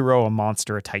unit: a hero, a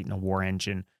monster, a titan, a war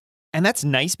engine. And that's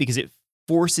nice because it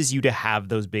forces you to have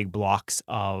those big blocks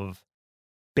of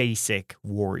basic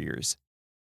warriors.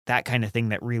 That kind of thing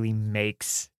that really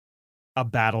makes a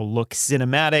battle look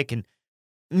cinematic and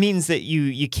means that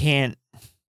you can't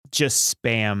just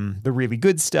spam the really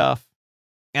good stuff.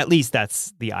 At least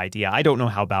that's the idea. I don't know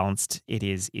how balanced it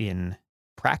is in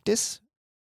practice,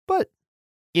 but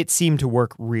it seemed to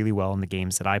work really well in the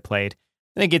games that I played.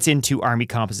 Then it gets into army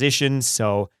composition,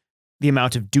 so the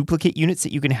amount of duplicate units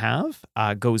that you can have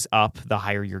goes up the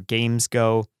higher your games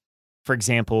go. For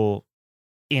example,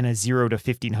 in a 0 to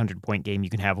 1,500 point game, you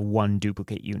can have one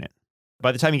duplicate unit.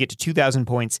 By the time you get to 2,000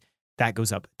 points, that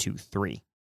goes up to 3.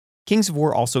 Kings of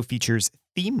War also features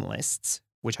theme lists,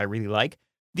 which I really like.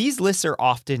 These lists are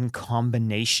often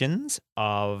combinations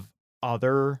of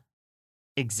other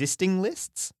existing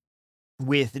lists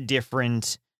with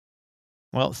different,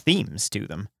 themes to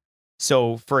them.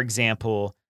 So, for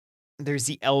example, there's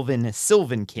the Elven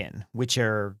Sylvankin, which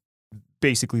are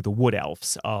basically the wood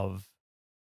elves of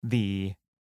the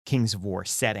Kings of War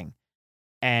setting.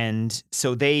 And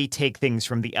so they take things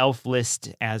from the elf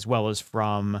list as well as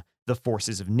from the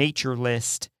Forces of Nature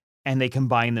list, and they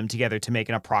combine them together to make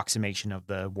an approximation of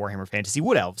the Warhammer Fantasy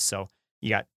Wood Elves. So you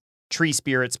got tree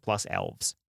spirits plus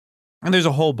elves. And there's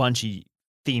a whole bunch of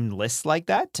themed lists like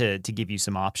that to give you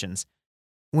some options.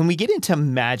 When we get into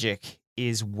Magic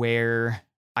is where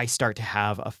I start to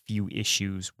have a few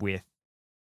issues with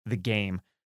the game.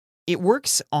 It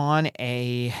works on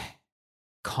a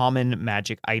common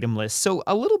Magic item list. So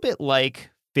a little bit like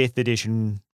 5th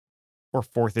edition or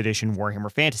 4th edition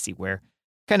Warhammer Fantasy, where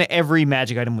kind of every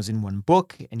Magic item was in one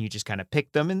book and you just kind of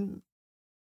pick them. And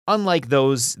unlike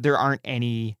those, there aren't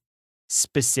any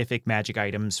specific Magic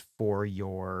items for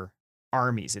your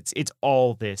armies. It's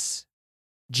all this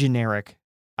generic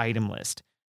item list.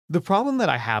 The problem that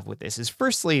I have with this is,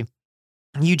 firstly,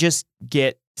 you just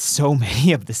get so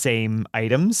many of the same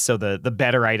items. So the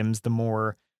better items, the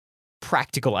more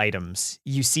practical items.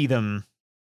 You see them,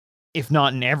 if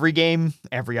not in every game,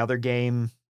 every other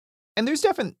game. And there's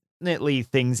definitely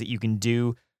things that you can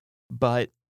do, but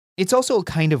it's also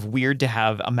kind of weird to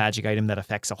have a magic item that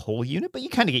affects a whole unit, but you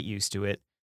kind of get used to it.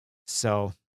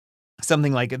 So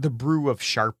something like the Brew of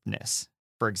Sharpness,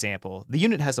 for example. The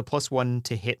unit has a +1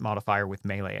 to hit modifier with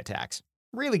melee attacks.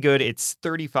 Really good. It's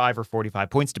 35 or 45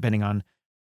 points, depending on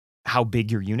how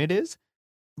big your unit is.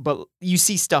 But you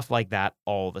see stuff like that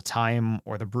all the time,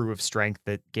 or the Brew of Strength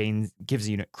that gives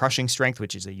a unit crushing strength,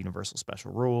 which is a universal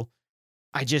special rule.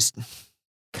 I just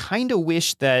kind of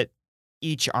wish that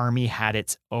each army had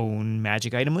its own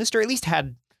magic item list, or at least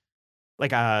had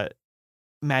like a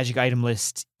magic item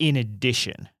list in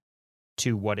addition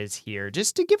to what is here,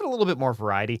 just to give it a little bit more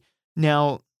variety.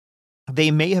 Now, they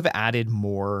may have added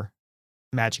more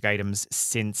magic items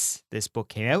since this book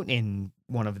came out in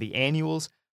one of the annuals.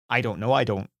 I don't know. I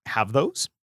don't have those.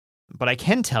 But I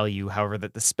can tell you, however,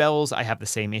 that the spells I have the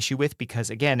same issue with because,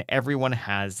 again, everyone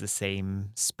has the same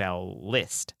spell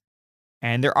list.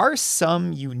 And there are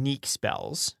some unique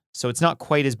spells, so it's not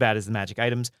quite as bad as the magic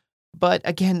items. But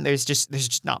again, there's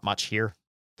just not much here.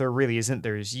 There really isn't.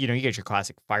 There's, you get your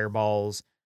classic fireballs,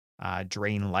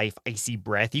 drain life, icy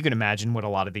breath. You can imagine what a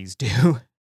lot of these do.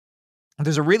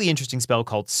 There's a really interesting spell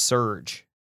called Surge,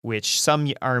 which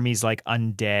some armies like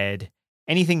undead,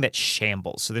 anything that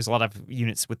shambles. So there's a lot of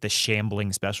units with the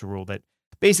shambling special rule that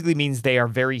basically means they are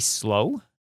very slow.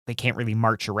 They can't really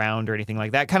march around or anything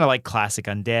like that, kind of like classic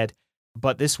undead.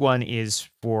 But this one is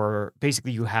for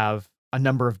basically you have a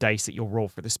number of dice that you'll roll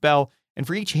for the spell. And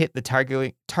for each hit, the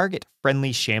target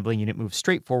friendly shambling unit moves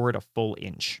straight forward a full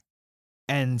inch.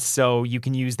 And so you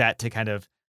can use that to kind of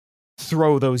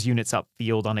throw those units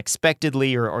upfield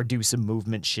unexpectedly or do some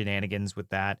movement shenanigans with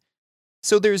that.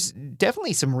 So there's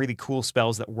definitely some really cool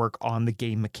spells that work on the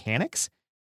game mechanics.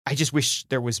 I just wish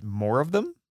there was more of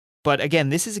them. But again,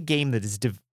 this is a game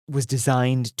that was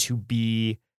designed to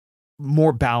be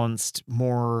more balanced,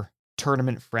 more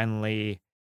tournament friendly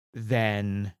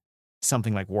than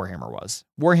something like Warhammer was.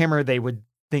 Warhammer, they would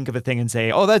think of a thing and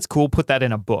say, oh, that's cool, put that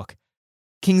in a book.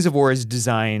 Kings of War is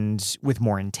designed with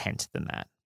more intent than that,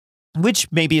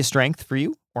 which may be a strength for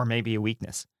you or maybe a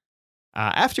weakness.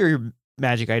 After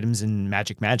magic items and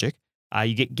magic,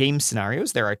 you get game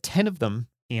scenarios. There are 10 of them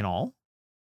in all.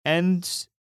 And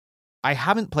I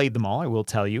haven't played them all, I will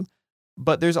tell you,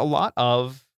 but there's a lot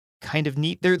of kind of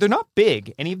neat. They're not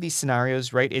big, any of these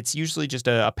scenarios, right? It's usually just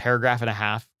a paragraph and a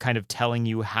half kind of telling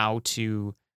you how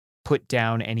to put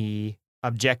down any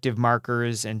objective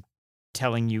markers and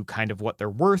telling you kind of what they're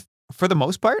worth. For the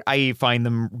most part, I find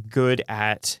them good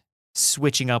at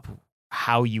switching up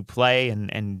how you play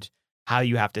and how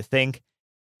you have to think.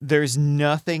 There's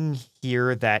nothing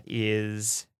here that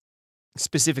is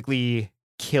specifically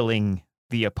killing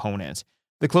the opponent.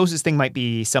 The closest thing might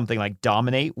be something like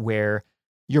Dominate, where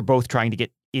you're both trying to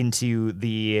get into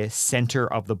the center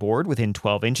of the board within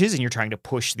 12 inches, and you're trying to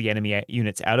push the enemy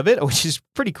units out of it, which is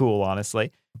pretty cool,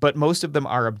 honestly. But most of them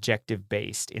are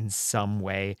objective-based in some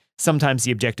way. Sometimes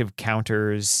the objective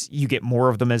counters, you get more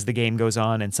of them as the game goes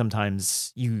on, and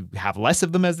sometimes you have less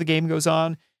of them as the game goes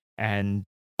on. And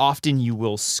often you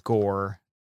will score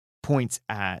points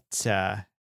at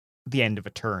the end of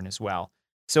a turn as well.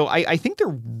 So I think they're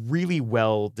really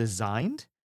well designed.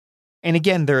 And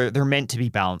again, they're meant to be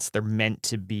balanced. They're meant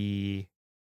to be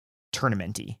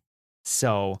tournament-y.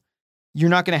 So you're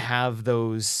not going to have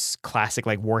those classic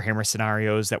like Warhammer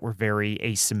scenarios that were very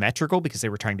asymmetrical because they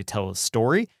were trying to tell a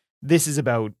story. This is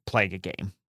about playing a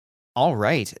game. All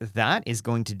right, that is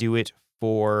going to do it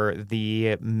for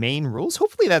the main rules.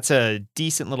 Hopefully that's a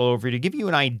decent little overview to give you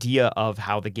an idea of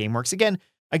how the game works. Again,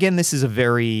 this is a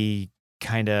very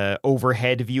kind of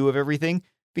overhead view of everything,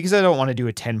 because I don't want to do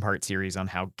a 10-part series on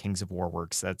how Kings of War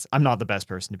works. I'm not the best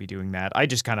person to be doing that. I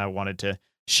just kind of wanted to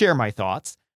share my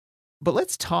thoughts. But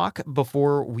let's talk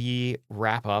before we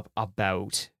wrap up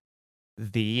about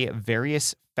the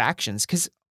various factions, because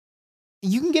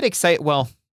you can get excited. Well,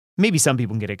 maybe some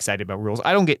people can get excited about rules.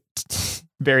 I don't get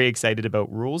very excited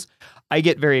about rules. I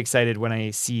get very excited when I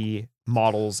see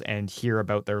models and hear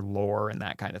about their lore and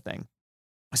that kind of thing.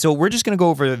 So we're just going to go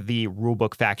over the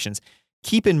rulebook factions.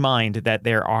 Keep in mind that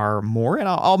there are more, and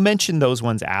I'll mention those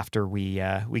ones after we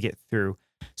get through.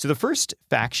 So the first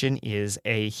faction is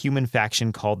a human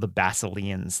faction called the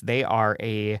Basileans. They are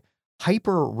a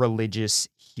hyper-religious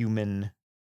human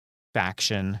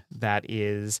faction that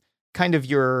is kind of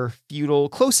your feudal.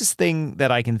 Closest thing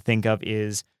that I can think of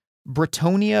is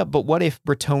Bretonnia, but what if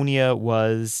Bretonnia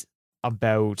was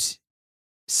about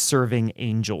serving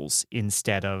angels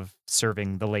instead of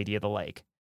serving the Lady of the Lake?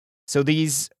 So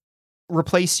these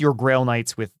replace your Grail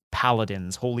Knights with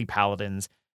paladins, holy paladins.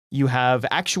 You have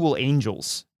actual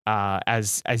angels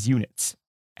as units,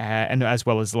 and as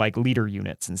well as like leader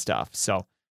units and stuff. So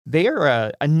they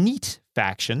are a neat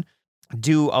faction.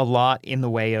 Do a lot in the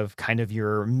way of kind of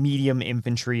your medium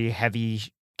infantry, heavy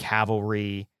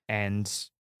cavalry, and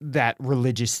that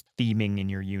religious theming in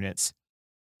your units.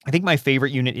 I think my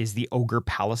favorite unit is the Ogre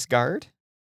Palace Guard.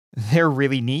 They're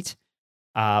really neat.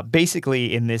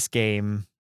 Basically, in this game,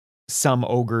 some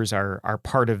ogres are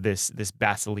part of this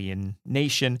Basilean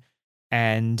nation,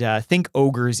 and think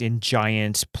ogres in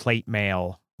giant plate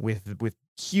mail with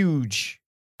huge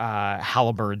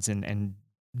halberds and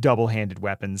double-handed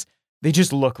weapons. They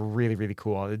just look really, really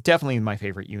cool. Definitely my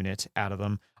favorite unit out of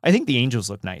them. I think the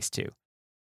angels look nice too.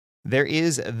 There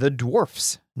is the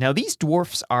dwarfs. Now, these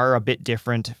dwarfs are a bit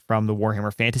different from the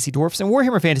Warhammer Fantasy dwarfs, and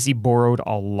Warhammer Fantasy borrowed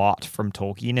a lot from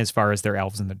Tolkien as far as their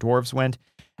elves and the dwarves went.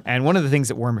 And one of the things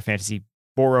that Warhammer Fantasy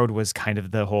borrowed was kind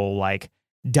of the whole, like,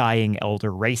 dying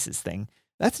elder races thing.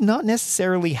 That's not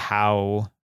necessarily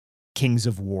how Kings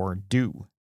of War do.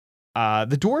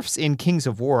 The dwarfs in Kings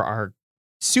of War are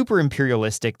super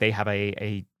imperialistic. They have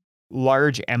a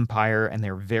large empire, and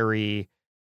they're very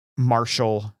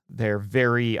martial. They're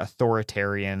very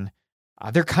authoritarian.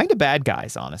 They're kind of bad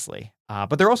guys, honestly.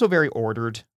 But they're also very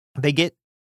ordered. They get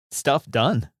stuff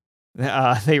done.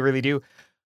 They really do.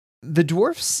 The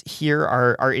dwarfs here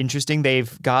are interesting.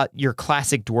 They've got your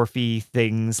classic dwarfy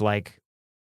things like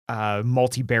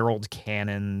multi-barreled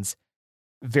cannons,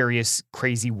 various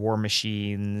crazy war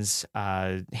machines,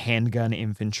 handgun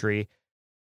infantry.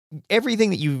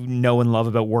 Everything that you know and love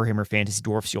about Warhammer Fantasy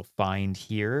dwarfs you'll find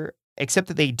here, except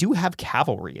that they do have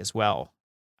cavalry as well.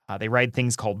 They ride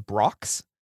things called brocks,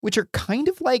 which are kind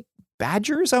of like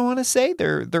badgers, I want to say.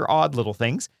 They're odd little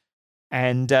things.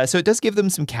 And so it does give them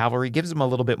some cavalry, gives them a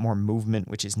little bit more movement,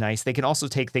 which is nice. They can also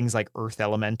take things like earth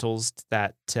elementals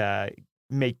that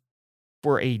make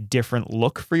for a different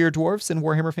look for your dwarves in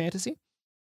Warhammer Fantasy.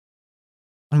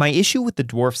 My issue with the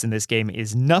dwarfs in this game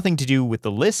is nothing to do with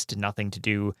the list, nothing to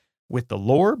do with the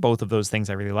lore. Both of those things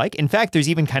I really like. In fact, there's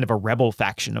even kind of a rebel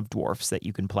faction of dwarfs that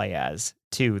you can play as,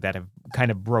 too, that have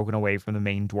kind of broken away from the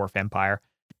main dwarf empire.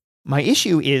 My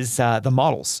issue is the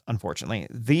models, unfortunately.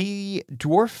 The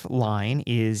dwarf line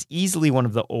is easily one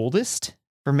of the oldest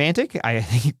for Mantic. I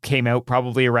think it came out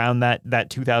probably around that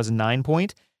 2009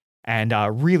 point, and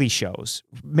really shows.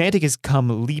 Mantic has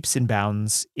come leaps and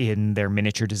bounds in their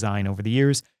miniature design over the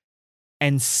years,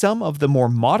 and some of the more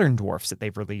modern dwarfs that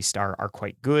they've released are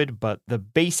quite good, but the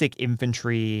basic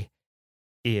infantry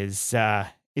is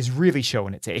really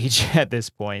showing its age at this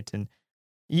point. And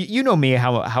you know me,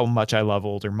 how much I love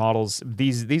older models.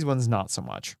 These ones not so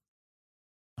much.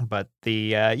 But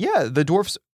the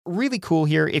dwarfs really cool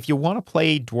here. If you want to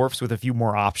play dwarfs with a few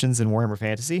more options in Warhammer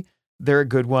Fantasy, they're a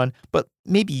good one. But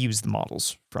maybe use the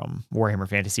models from Warhammer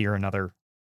Fantasy or another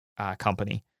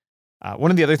company. One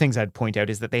of the other things I'd point out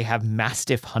is that they have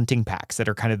mastiff hunting packs that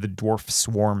are kind of the dwarf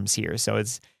swarms here. So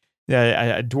it's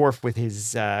a dwarf with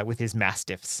his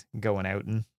mastiffs going out,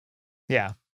 and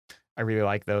yeah, I really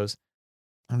like those.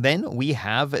 And then we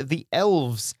have the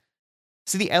elves.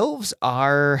 So the elves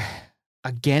are,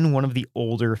 again, one of the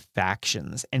older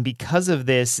factions. And because of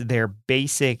this, their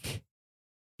basic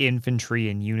infantry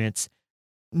and units,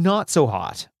 not so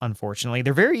hot, unfortunately.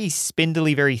 They're very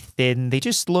spindly, very thin. They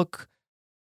just look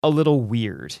a little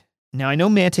weird. Now, I know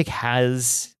Mantic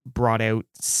has brought out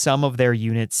some of their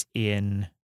units in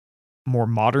more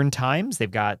modern times.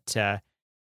 They've got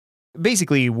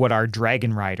basically what are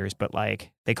dragon riders, but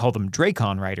like they call them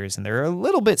Dracon riders, and they're a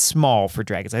little bit small for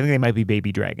dragons. I think they might be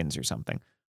baby dragons or something.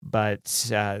 But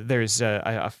there's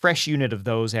a fresh unit of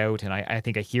those out, and I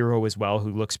think a hero as well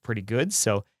who looks pretty good.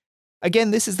 So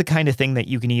again, this is the kind of thing that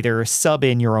you can either sub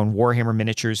in your own Warhammer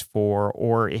miniatures for,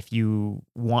 or if you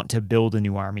want to build a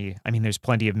new army. I mean, there's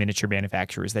plenty of miniature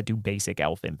manufacturers that do basic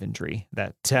elf infantry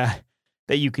that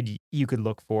you could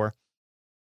look for.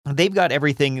 They've got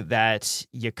everything that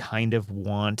you kind of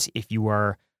want if you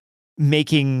are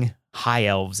making high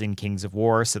elves in Kings of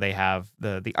War. So they have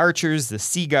the archers, the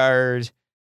sea guard,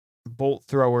 bolt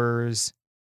throwers.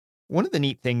 One of the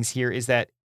neat things here is that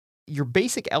your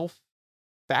basic elf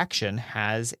faction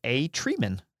has a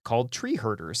treeman called tree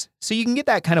herders. So you can get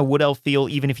that kind of wood elf feel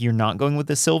even if you're not going with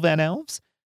the Sylvan elves,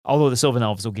 although the Sylvan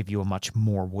elves will give you a much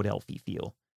more wood elfy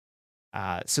feel.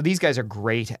 So these guys are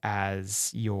great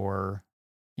as your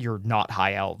not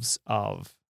high elves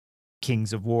of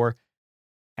Kings of War.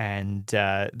 And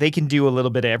they can do a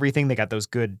little bit of everything. They got those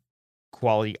good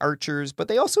quality archers, but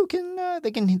they also can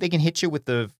they can hit you with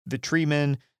the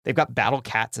treemen. They've got battle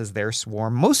cats as their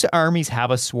swarm. Most armies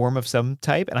have a swarm of some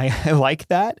type, and I like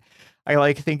that. I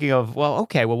like thinking of, well,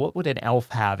 okay, well, what would an elf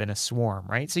have in a swarm,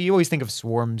 right? So you always think of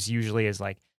swarms usually as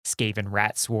like Skaven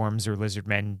rat swarms or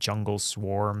lizardmen jungle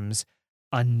swarms,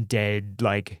 undead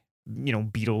like,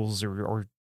 beetles or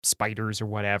spiders or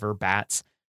whatever, bats.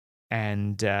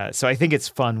 And so I think it's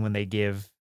fun when they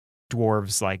give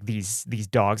dwarves like these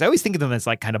dogs. I always think of them as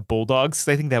like kind of bulldogs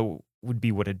 'cause I think that would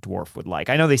be what a dwarf would like.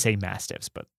 I know they say mastiffs,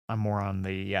 but I'm more on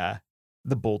the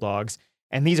bulldogs.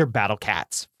 And these are battle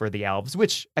cats for the elves,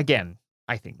 which again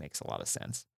I think makes a lot of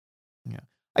sense. Yeah,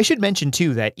 I should mention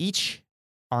too that each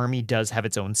army does have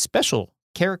its own special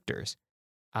characters.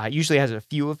 It usually has a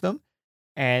few of them,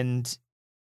 and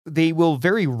they will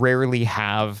very rarely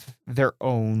have their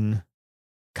own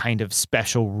kind of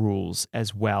special rules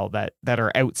as well that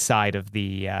are outside of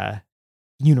the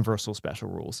universal special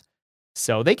rules.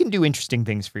 So they can do interesting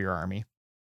things for your army.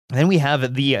 And then we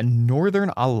have the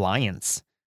Northern Alliance.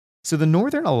 So the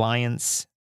Northern Alliance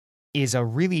is a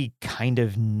really kind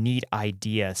of neat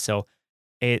idea. So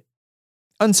it,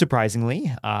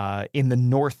 unsurprisingly, in the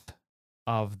north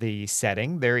of the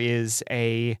setting, there is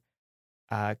a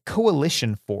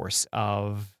coalition force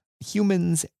of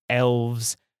humans,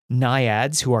 elves,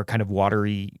 naiads who are kind of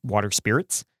water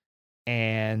spirits,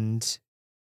 and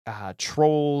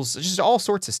trolls, just all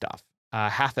sorts of stuff.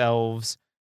 Half elves,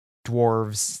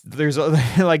 dwarves. There's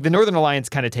like the Northern Alliance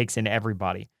kind of takes in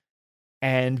everybody.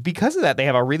 And because of that, they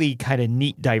have a really kind of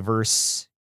neat, diverse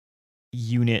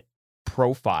unit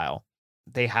profile.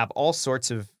 They have all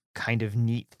sorts of kind of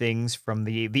neat things from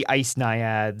the ice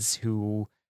naiads who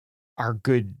are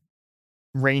good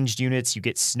ranged units. You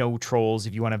get snow trolls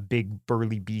if you want a big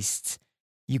burly beasts.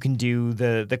 You can do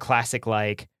the classic,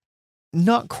 like,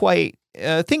 not quite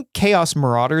think Chaos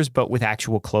Marauders, but with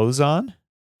actual clothes on.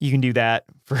 You can do that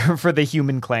for the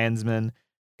human clansmen.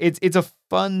 It's a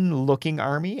fun looking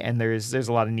army, and there's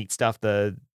a lot of neat stuff.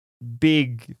 The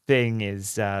big thing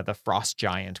is the Frost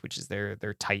Giant, which is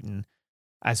their Titan,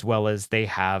 as well as they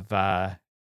have I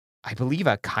believe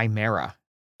a Chimera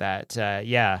that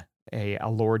a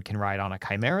lord can ride on a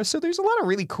Chimera. So there's a lot of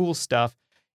really cool stuff.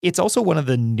 It's also one of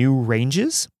the new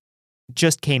ranges,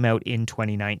 just came out in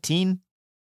 2019.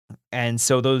 And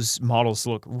so those models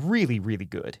look really, really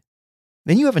good.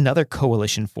 Then you have another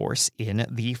coalition force in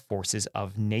the Forces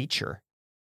of Nature.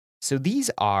 So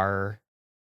these are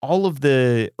all of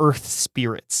the earth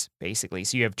spirits, basically.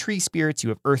 So you have tree spirits, you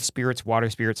have earth spirits, water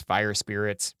spirits, fire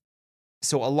spirits.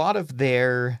 So a lot of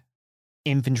their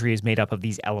infantry is made up of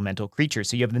these elemental creatures.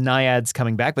 So you have the naiads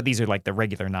coming back, but these are like the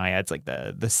regular naiads, like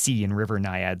the sea and river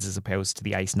naiads as opposed to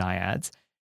the ice naiads.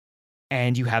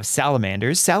 And you have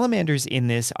salamanders. Salamanders in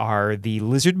this are the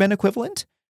lizardmen equivalent,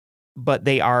 but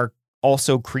they are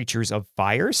also creatures of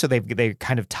fire. So they're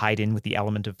kind of tied in with the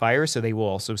element of fire. So they will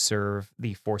also serve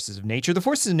the forces of nature. The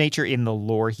forces of nature in the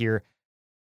lore here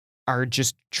are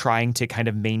just trying to kind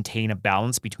of maintain a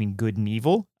balance between good and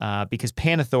evil, because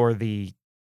Panathor, the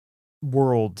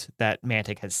world that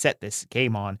Mantic has set this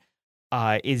game on,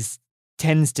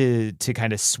 tends to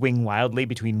kind of swing wildly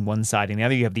between one side and the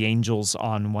other. You have the angels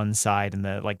on one side and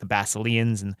the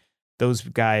Basileans and those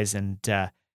guys, and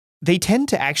they tend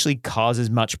to actually cause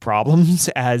as much problems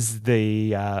as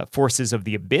the forces of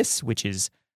the abyss, which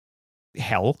is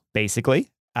hell,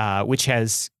 basically, which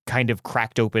has kind of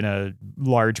cracked open a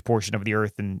large portion of the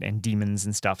earth, and demons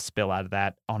and stuff spill out of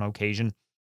that on occasion.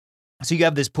 So you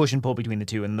have this push and pull between the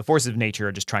two, and the forces of nature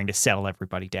are just trying to settle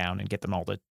everybody down and get them all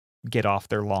to get off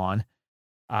their lawn.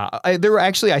 They were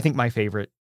actually, I think, my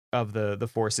favorite of the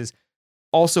forces.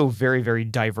 Also very, very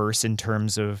diverse in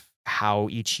terms of how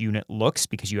each unit looks,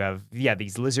 because you have,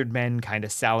 these lizard men, kind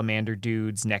of salamander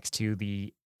dudes next to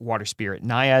the water spirit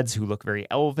naiads who look very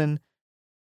elven.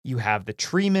 You have the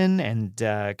treemen and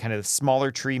kind of the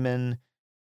smaller treemen.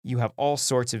 You have all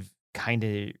sorts of kind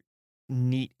of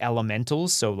neat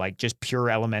elementals, so like just pure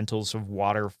elementals of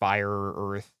water, fire,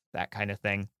 earth, that kind of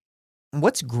thing.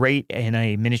 What's great in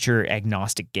a miniature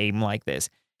agnostic game like this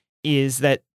is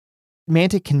that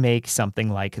Mantic can make something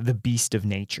like the Beast of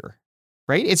Nature,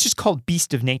 right? It's just called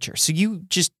Beast of Nature. So you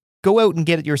just go out and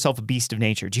get yourself a Beast of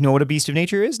Nature. Do you know what a Beast of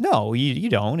Nature is? No, you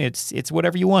don't. It's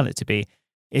whatever you want it to be.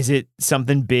 Is it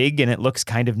something big and it looks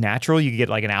kind of natural? You could get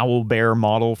like an owl bear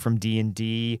model from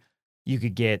D&D. You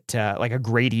could get like a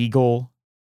great eagle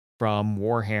from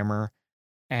Warhammer.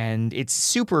 And it's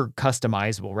super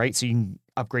customizable, right? So you can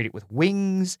upgrade it with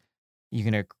wings. You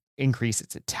can increase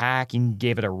its attack. You can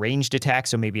give it a ranged attack.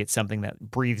 So maybe it's something that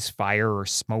breathes fire or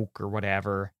smoke or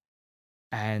whatever.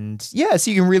 And so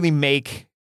you can really make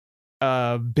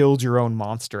build your own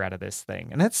monster out of this thing.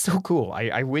 And that's so cool.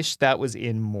 I wish that was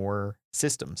in more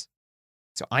systems.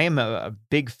 So I am a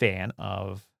big fan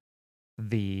of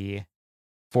the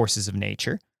forces of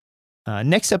nature.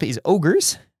 Next up is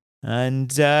ogres.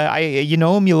 And you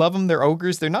know them, you love them. They're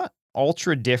ogres. They're not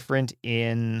ultra different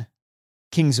in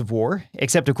Kings of War,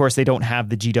 except, of course, they don't have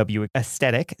the GW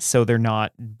aesthetic, so they're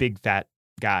not big, fat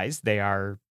guys. They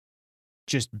are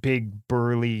just big,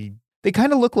 burly. They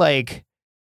kind of look like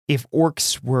if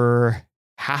orcs were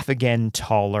half again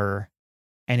taller,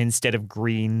 and instead of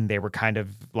green, they were kind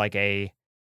of like a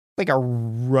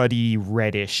ruddy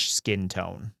reddish skin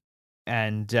tone.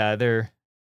 And they're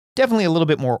definitely a little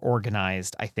bit more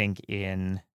organized, I think,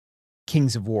 in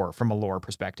Kings of War from a lore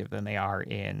perspective than they are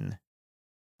in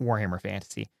Warhammer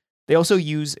Fantasy. They also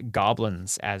use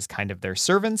goblins as kind of their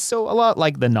servants, so a lot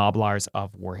like the Noblars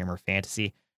of Warhammer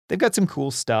Fantasy. They've got some cool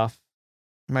stuff.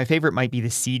 My favorite might be the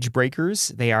Siege Breakers.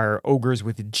 They are ogres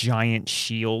with giant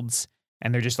shields,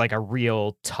 and they're just like a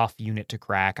real tough unit to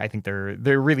crack. I think they're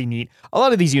really neat. A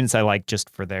lot of these units I like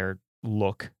just for their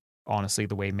look, honestly,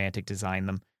 the way Mantic designed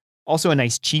them. Also a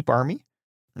nice cheap army.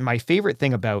 My favorite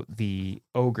thing about the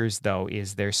ogres, though,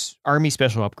 is their army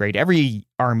special upgrade. Every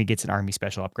army gets an army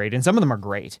special upgrade, and some of them are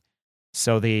great.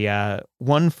 So the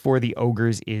one for the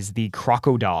ogres is the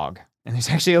Crocodog. And there's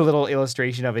actually a little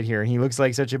illustration of it here, and he looks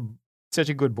like such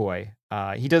a good boy.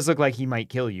 He does look like he might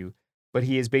kill you, but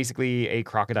he is basically a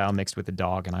crocodile mixed with a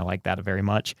dog, and I like that very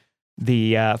much.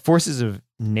 The forces of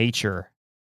nature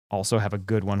also have a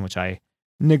good one, which I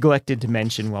neglected to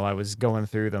mention while I was going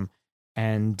through them.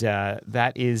 And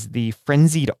that is the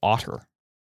Frenzied Otter,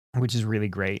 which is really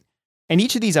great. And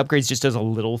each of these upgrades just does a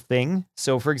little thing.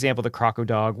 So, for example, the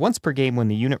Crocodog, once per game when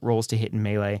the unit rolls to hit in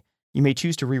melee, you may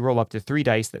choose to reroll up to 3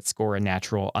 dice that score a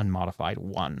natural unmodified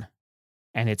 1.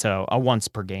 And it's a once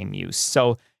per game use.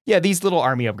 So, yeah, these little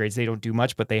army upgrades, they don't do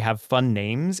much, but they have fun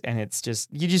names. And it's just,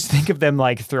 you just think of them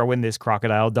like throwing this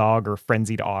Crocodile Dog or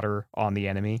Frenzied Otter on the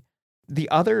enemy. The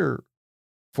other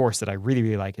force that I really,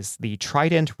 really like is the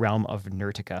Trident Realm of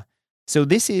Nertica. So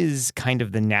this is kind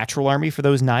of the natural army for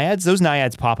those naiads. Those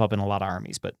naiads pop up in a lot of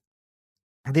armies, but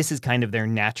this is kind of their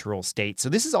natural state. So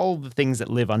this is all the things that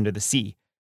live under the sea,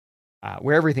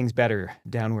 where everything's better,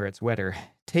 down where it's wetter.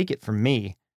 Take it from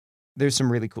me. There's some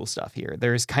really cool stuff here.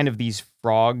 There's kind of these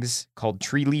frogs called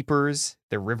tree leapers.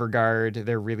 They're river guard.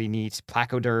 They're really neat.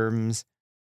 Placoderms,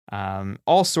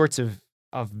 all sorts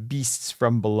of beasts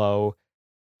from below.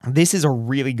 This is a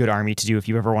really good army to do if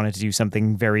you ever wanted to do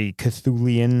something very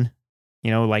Cthulhian,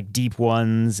 like deep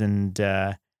ones and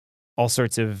all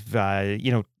sorts of,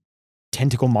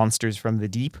 tentacle monsters from the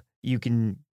deep. You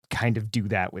can kind of do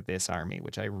that with this army,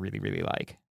 which I really, really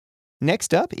like.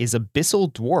 Next up is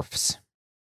Abyssal Dwarfs.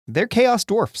 They're Chaos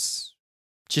Dwarfs.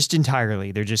 Just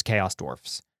entirely. They're just Chaos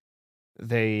Dwarfs.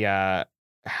 They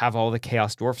have all the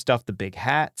Chaos Dwarf stuff, the big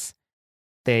hats.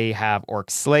 They have Orc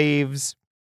slaves.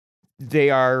 They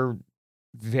are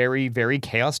very, very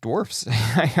Chaos Dwarfs.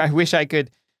 I wish I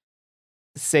could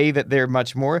say that they're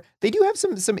much more. They do have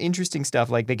some interesting stuff,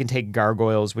 like they can take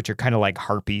gargoyles, which are kind of like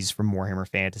harpies from Warhammer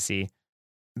Fantasy.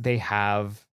 They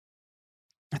have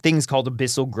things called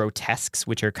Abyssal Grotesques,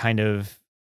 which are kind of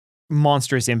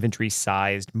monstrous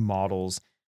infantry-sized models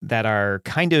that are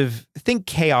kind of, think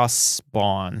Chaos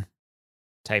Spawn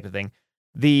type of thing.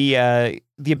 The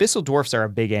Abyssal Dwarfs are a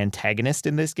big antagonist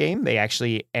in this game. They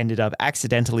actually ended up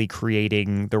accidentally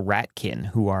creating the Ratkin,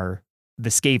 who are the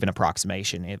Skaven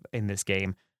approximation in this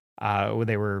game.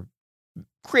 They were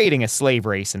creating a slave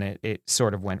race, and it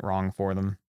sort of went wrong for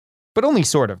them. But only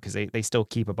sort of, because they still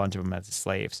keep a bunch of them as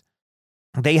slaves.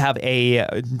 They have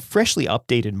a freshly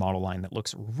updated model line that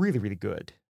looks really, really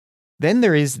good. Then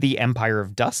there is the Empire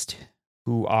of Dust,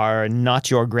 who are not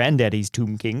your granddaddy's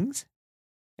Tomb Kings.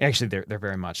 Actually, they're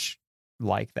very much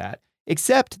like that.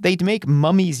 Except they make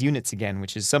mummies units again,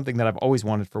 which is something that I've always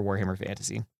wanted for Warhammer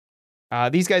Fantasy.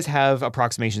 These guys have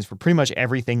approximations for pretty much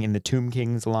everything in the Tomb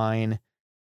Kings line.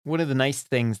 One of the nice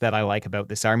things that I like about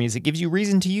this army is it gives you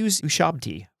reason to use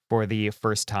Ushabti for the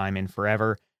first time in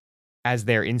forever as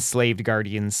their enslaved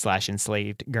guardians /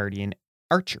 enslaved guardian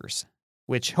archers,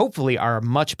 which hopefully are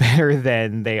much better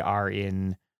than they are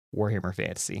in Warhammer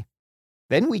Fantasy.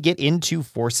 Then we get into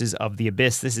Forces of the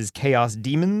Abyss. This is Chaos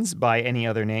Demons by any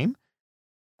other name.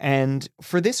 And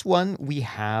for this one, we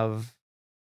have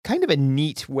kind of a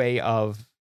neat way of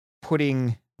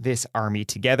putting this army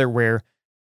together where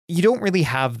you don't really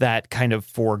have that kind of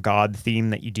for God theme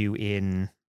that you do in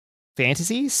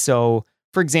fantasy. So,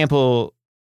 for example,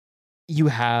 you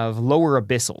have lower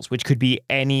abyssals, which could be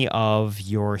any of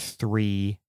your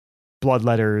 3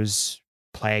 bloodletters,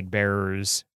 plague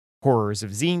bearers, horrors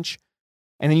of Tzeentch.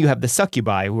 And then you have the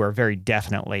succubi, who are very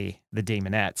definitely the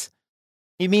daemonettes.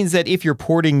 It means that if you're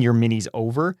porting your minis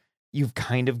over, you've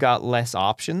kind of got less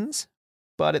options.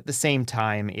 but at the same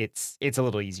time, it's a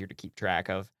little easier to keep track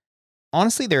of.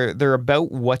 Honestly, they're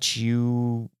about what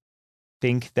you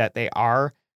think that they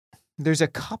are. There's a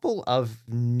couple of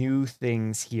new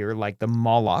things here, like the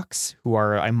Molochs, who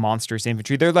are a monstrous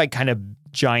infantry. They're like kind of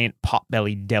giant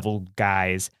pot-bellied devil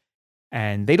guys,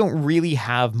 and they don't really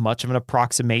have much of an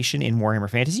approximation in Warhammer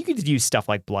Fantasy. You could use stuff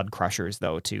like Blood Crushers,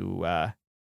 though, to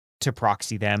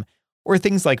proxy them, or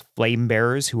things like Flame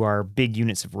Bearers, who are big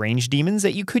units of ranged demons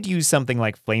that you could use something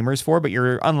like Flamers for, but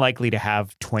you're unlikely to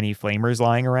have 20 Flamers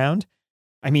lying around.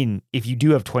 I mean, if you do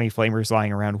have 20 Flamers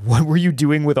lying around, what were you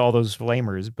doing with all those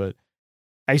Flamers? But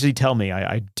actually, tell me.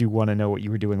 I do want to know what you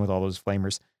were doing with all those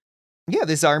Flamers. Yeah,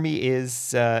 this army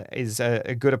is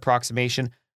a good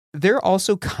approximation. They're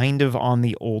also kind of on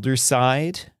the older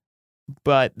side,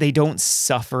 but they don't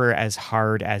suffer as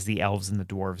hard as the elves and the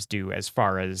dwarves do as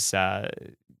far as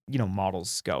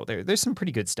models go. There's some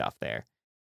pretty good stuff there.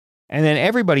 And then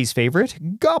everybody's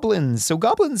favorite, goblins. So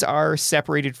goblins are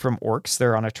separated from orcs.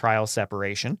 They're on a trial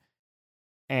separation.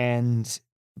 And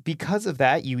because of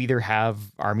that, you either have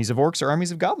armies of orcs or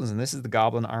armies of goblins. And this is the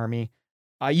goblin army.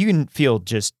 You can field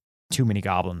just too many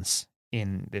goblins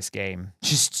in this game.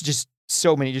 Just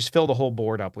so many. Just fill the whole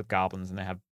board up with goblins, and they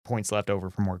have points left over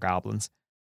for more goblins.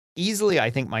 Easily, I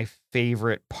think my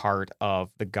favorite part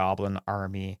of the goblin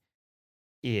army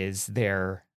is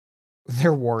their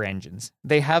war engines.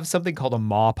 They have something called a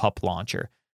Maw Pup launcher.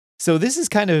 So this is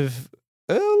kind of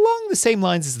along the same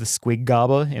lines as the Squig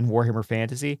Gobba in Warhammer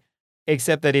Fantasy,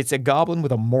 except that it's a goblin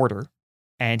with a mortar,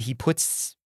 and he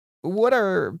puts what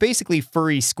are basically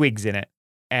furry squigs in it,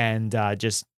 and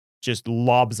just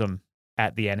lobs them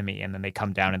at the enemy, and then they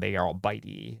come down and they are all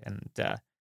bitey, and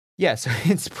so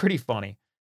it's pretty funny.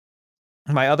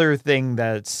 My other thing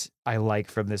that I like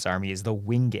from this army is the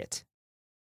Winget.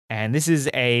 And this is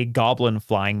a goblin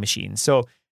flying machine. So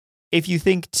if you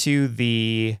think to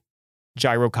the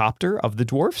gyrocopter of the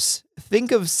dwarfs,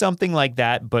 think of something like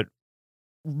that, but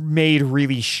made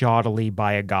really shoddily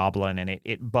by a goblin, and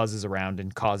it buzzes around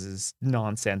and causes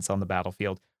nonsense on the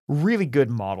battlefield. Really good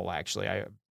model, actually. I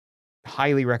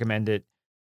highly recommend it,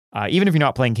 even if you're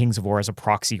not playing Kings of War, as a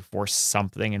proxy for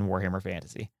something in Warhammer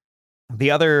Fantasy.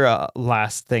 The other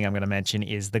last thing I'm going to mention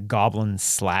is the Goblin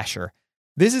Slasher.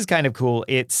 This is kind of cool.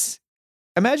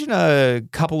 Imagine a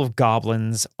couple of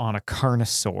goblins on a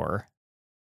Carnosaur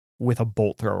with a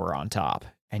bolt thrower on top,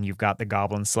 and you've got the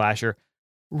Goblin Slasher.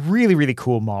 Really, really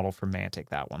cool model from Mantic,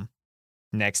 that one.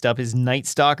 Next up is Night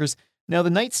Stalkers. Now, the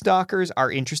Night Stalkers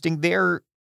are interesting. They're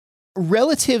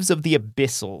relatives of the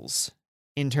Abyssals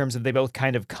in terms of they both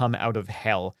kind of come out of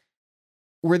hell,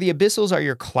 where the Abyssals are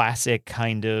your classic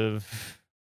kind of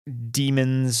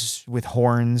demons with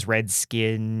horns, red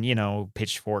skin,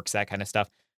 pitchforks, that kind of stuff.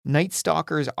 Night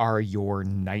Stalkers are your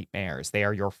nightmares. They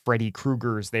are your Freddy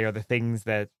Kruegers. They are the things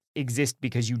that exist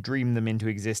because you dream them into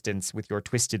existence with your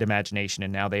twisted imagination,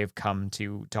 and now they have come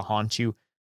to haunt you.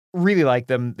 Really like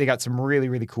them. They got some really,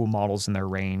 really cool models in their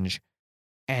range,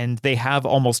 and they have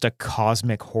almost a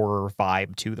cosmic horror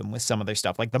vibe to them with some of their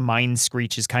stuff. Like the Mind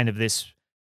Screech is kind of this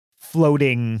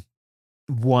floating,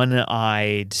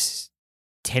 one-eyed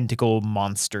tentacle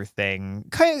monster thing,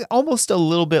 kind of almost a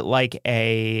little bit like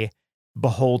a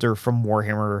Beholder from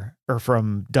Warhammer or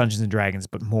from Dungeons and Dragons,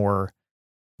 but more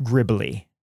gribbly.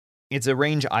 It's a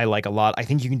range I like a lot. I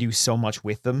think you can do so much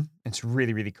with them. It's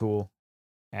really, really cool.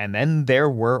 And then there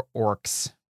were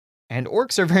orcs. And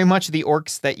orcs are very much the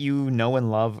orcs that you know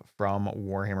and love from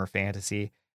Warhammer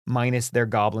Fantasy, minus their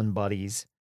goblin buddies.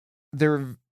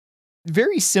 They're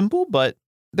very simple, but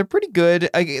they're pretty good.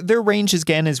 Their range,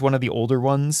 again, is one of the older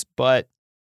ones, but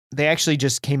they actually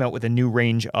just came out with a new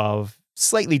range of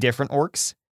slightly different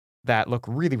orcs that look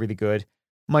really, really good.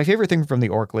 My favorite thing from the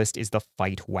orc list is the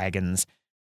fight wagons.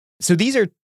 So these are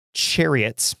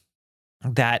chariots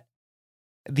that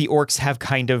the orcs have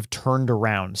kind of turned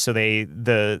around. So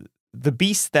the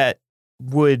beasts that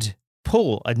would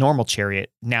pull a normal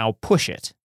chariot now push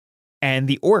it, and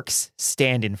the orcs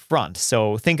stand in front.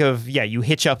 So think of, you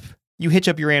hitch up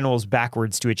your animals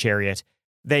backwards to a chariot,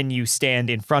 then you stand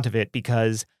in front of it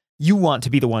because you want to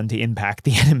be the one to impact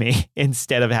the enemy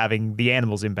instead of having the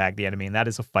animals impact the enemy, and that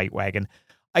is a fight wagon.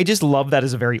 I just love that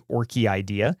as a very orky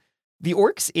idea. The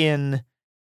orcs in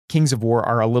Kings of War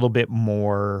are a little bit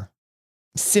more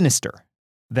sinister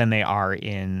than they are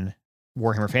in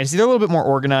Warhammer Fantasy. They're a little bit more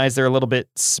organized. They're a little bit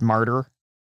smarter.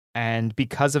 And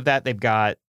because of that, they've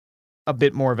got a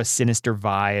bit more of a sinister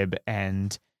vibe.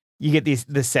 And you get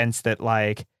the sense that,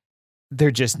 like,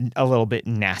 they're just a little bit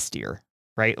nastier,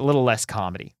 right? A little less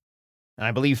comedy. And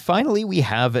I believe finally we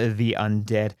have the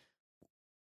undead.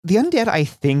 The undead, I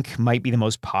think, might be the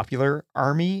most popular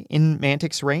army in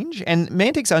Mantic's range, and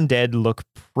Mantic's undead look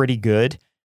pretty good.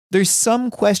 There's some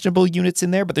questionable units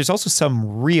in there, but there's also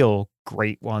some real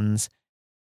great ones.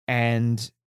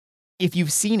 And if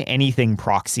you've seen anything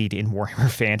proxied in Warhammer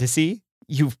Fantasy,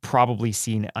 you've probably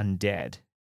seen undead,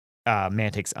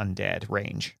 Mantic's undead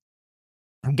range.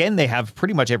 Again, they have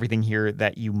pretty much everything here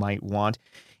that you might want.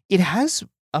 It has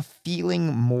a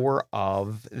feeling more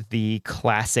of the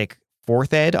classic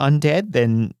 4th ed undead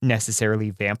than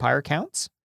necessarily vampire counts.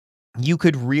 You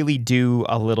could really do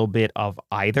a little bit of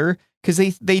either,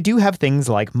 because they do have things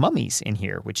like mummies in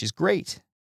here, which is great.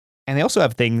 And they also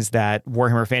have things that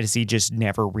Warhammer Fantasy just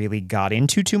never really got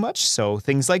into too much, so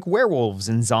things like werewolves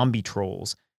and zombie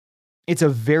trolls. It's a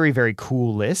very, very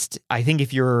cool list. I think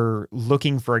if you're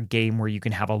looking for a game where you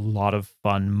can have a lot of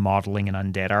fun modeling an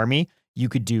undead army, you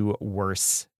could do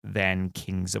worse than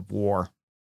Kings of War.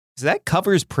 So that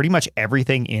covers pretty much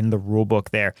everything in the rulebook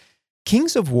there.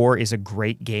 Kings of War is a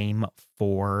great game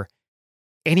for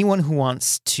anyone who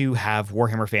wants to have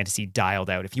Warhammer Fantasy dialed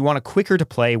out. If you want a quicker to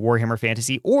play Warhammer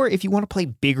Fantasy, or if you want to play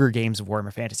bigger games of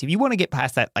Warhammer Fantasy, if you want to get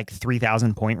past that like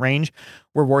 3,000 point range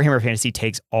where Warhammer Fantasy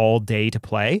takes all day to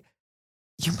play,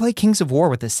 you can play Kings of War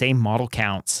with the same model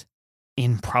counts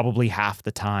in probably half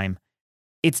the time.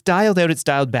 It's dialed out, it's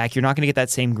dialed back. You're not going to get that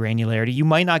same granularity. You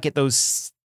might not get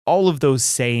all of those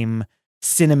same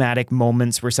cinematic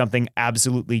moments where something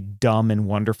absolutely dumb and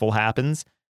wonderful happens,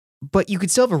 but you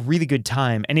could still have a really good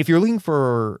time. And if you're looking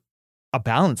for a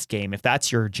balanced game, if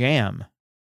that's your jam,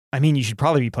 I mean, you should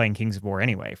probably be playing Kings of War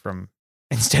anyway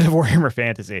instead of Warhammer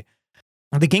Fantasy.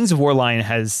 The Kings of War line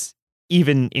has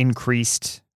even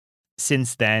increased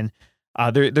since then.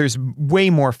 There's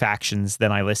way more factions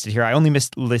than I listed here. I only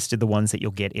listed the ones that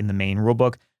you'll get in the main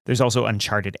rulebook. There's also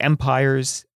Uncharted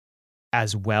Empires,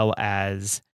 as well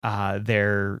as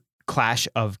their Clash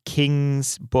of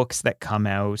Kings books that come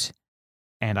out,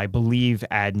 and I believe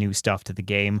add new stuff to the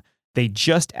game. They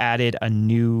just added a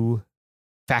new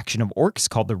faction of orcs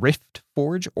called the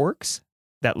Riftforge Orcs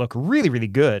that look really, really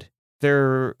good.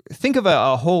 Think of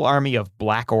a whole army of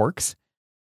black orcs,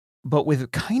 but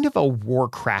with kind of a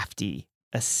Warcrafty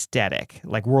aesthetic,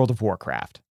 like World of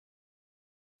Warcraft.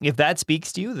 If that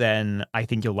speaks to you, then I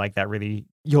think you'll like that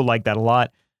a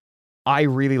lot. I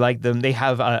really like them. They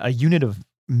have a unit of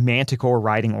Manticore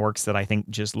riding orcs that I think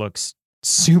just looks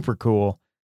super cool.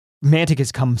 Mantic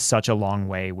has come such a long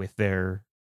way with their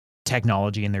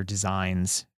technology and their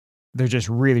designs. They're just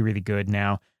really, really good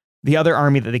now. The other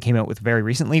army that they came out with very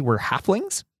recently were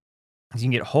halflings. You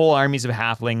can get whole armies of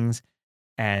halflings,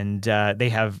 and they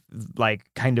have like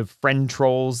kind of friend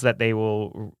trolls that they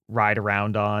will ride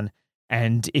around on.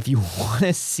 And if you want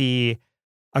to see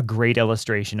a great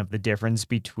illustration of the difference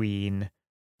between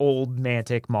old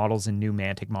Mantic models and new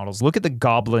Mantic models, look at the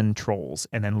goblin trolls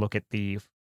and then look at the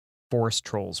forest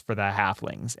trolls for the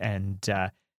halflings. And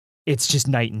it's just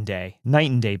night and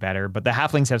day better. But the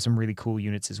halflings have some really cool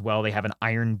units as well. They have an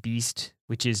iron beast,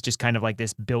 which is just kind of like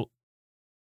this built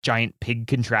giant pig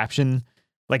contraption,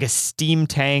 like a steam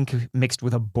tank mixed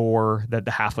with a boar that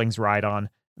the halflings ride on.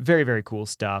 Very, very cool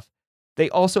stuff. They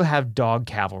also have dog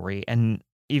cavalry, and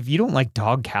if you don't like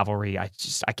dog cavalry, I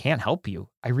can't help you.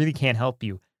 I really can't help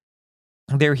you.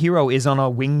 Their hero is on a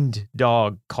winged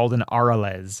dog called an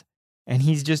Arales, and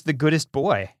he's just the goodest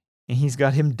boy. And he's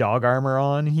got him dog armor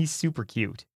on, and he's super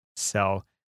cute. So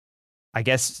I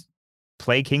guess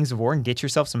play Kings of War and get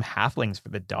yourself some halflings for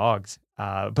the dogs.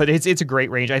 But it's a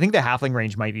great range. I think the halfling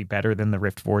range might be better than the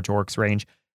Riftforge Orcs range.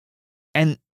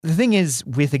 And the thing is,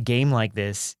 with a game like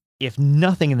this, if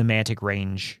nothing in the Mantic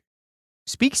range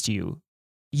speaks to you,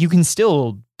 you can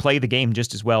still play the game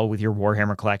just as well with your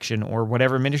Warhammer collection or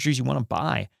whatever miniatures you want to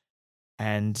buy.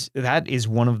 And that is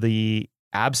one of the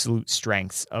absolute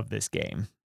strengths of this game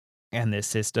and this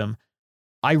system.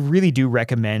 I really do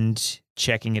recommend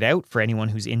checking it out for anyone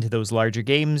who's into those larger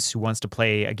games, who wants to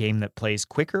play a game that plays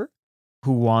quicker,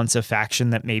 who wants a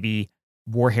faction that maybe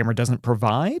Warhammer doesn't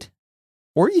provide,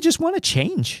 or you just want to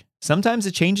change. Sometimes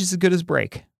a change is as good as a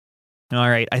break. All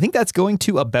right, I think that's going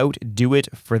to about do it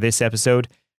for this episode.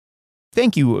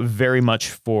 Thank you very much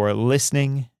for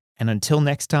listening, and until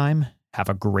next time, have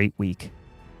a great week.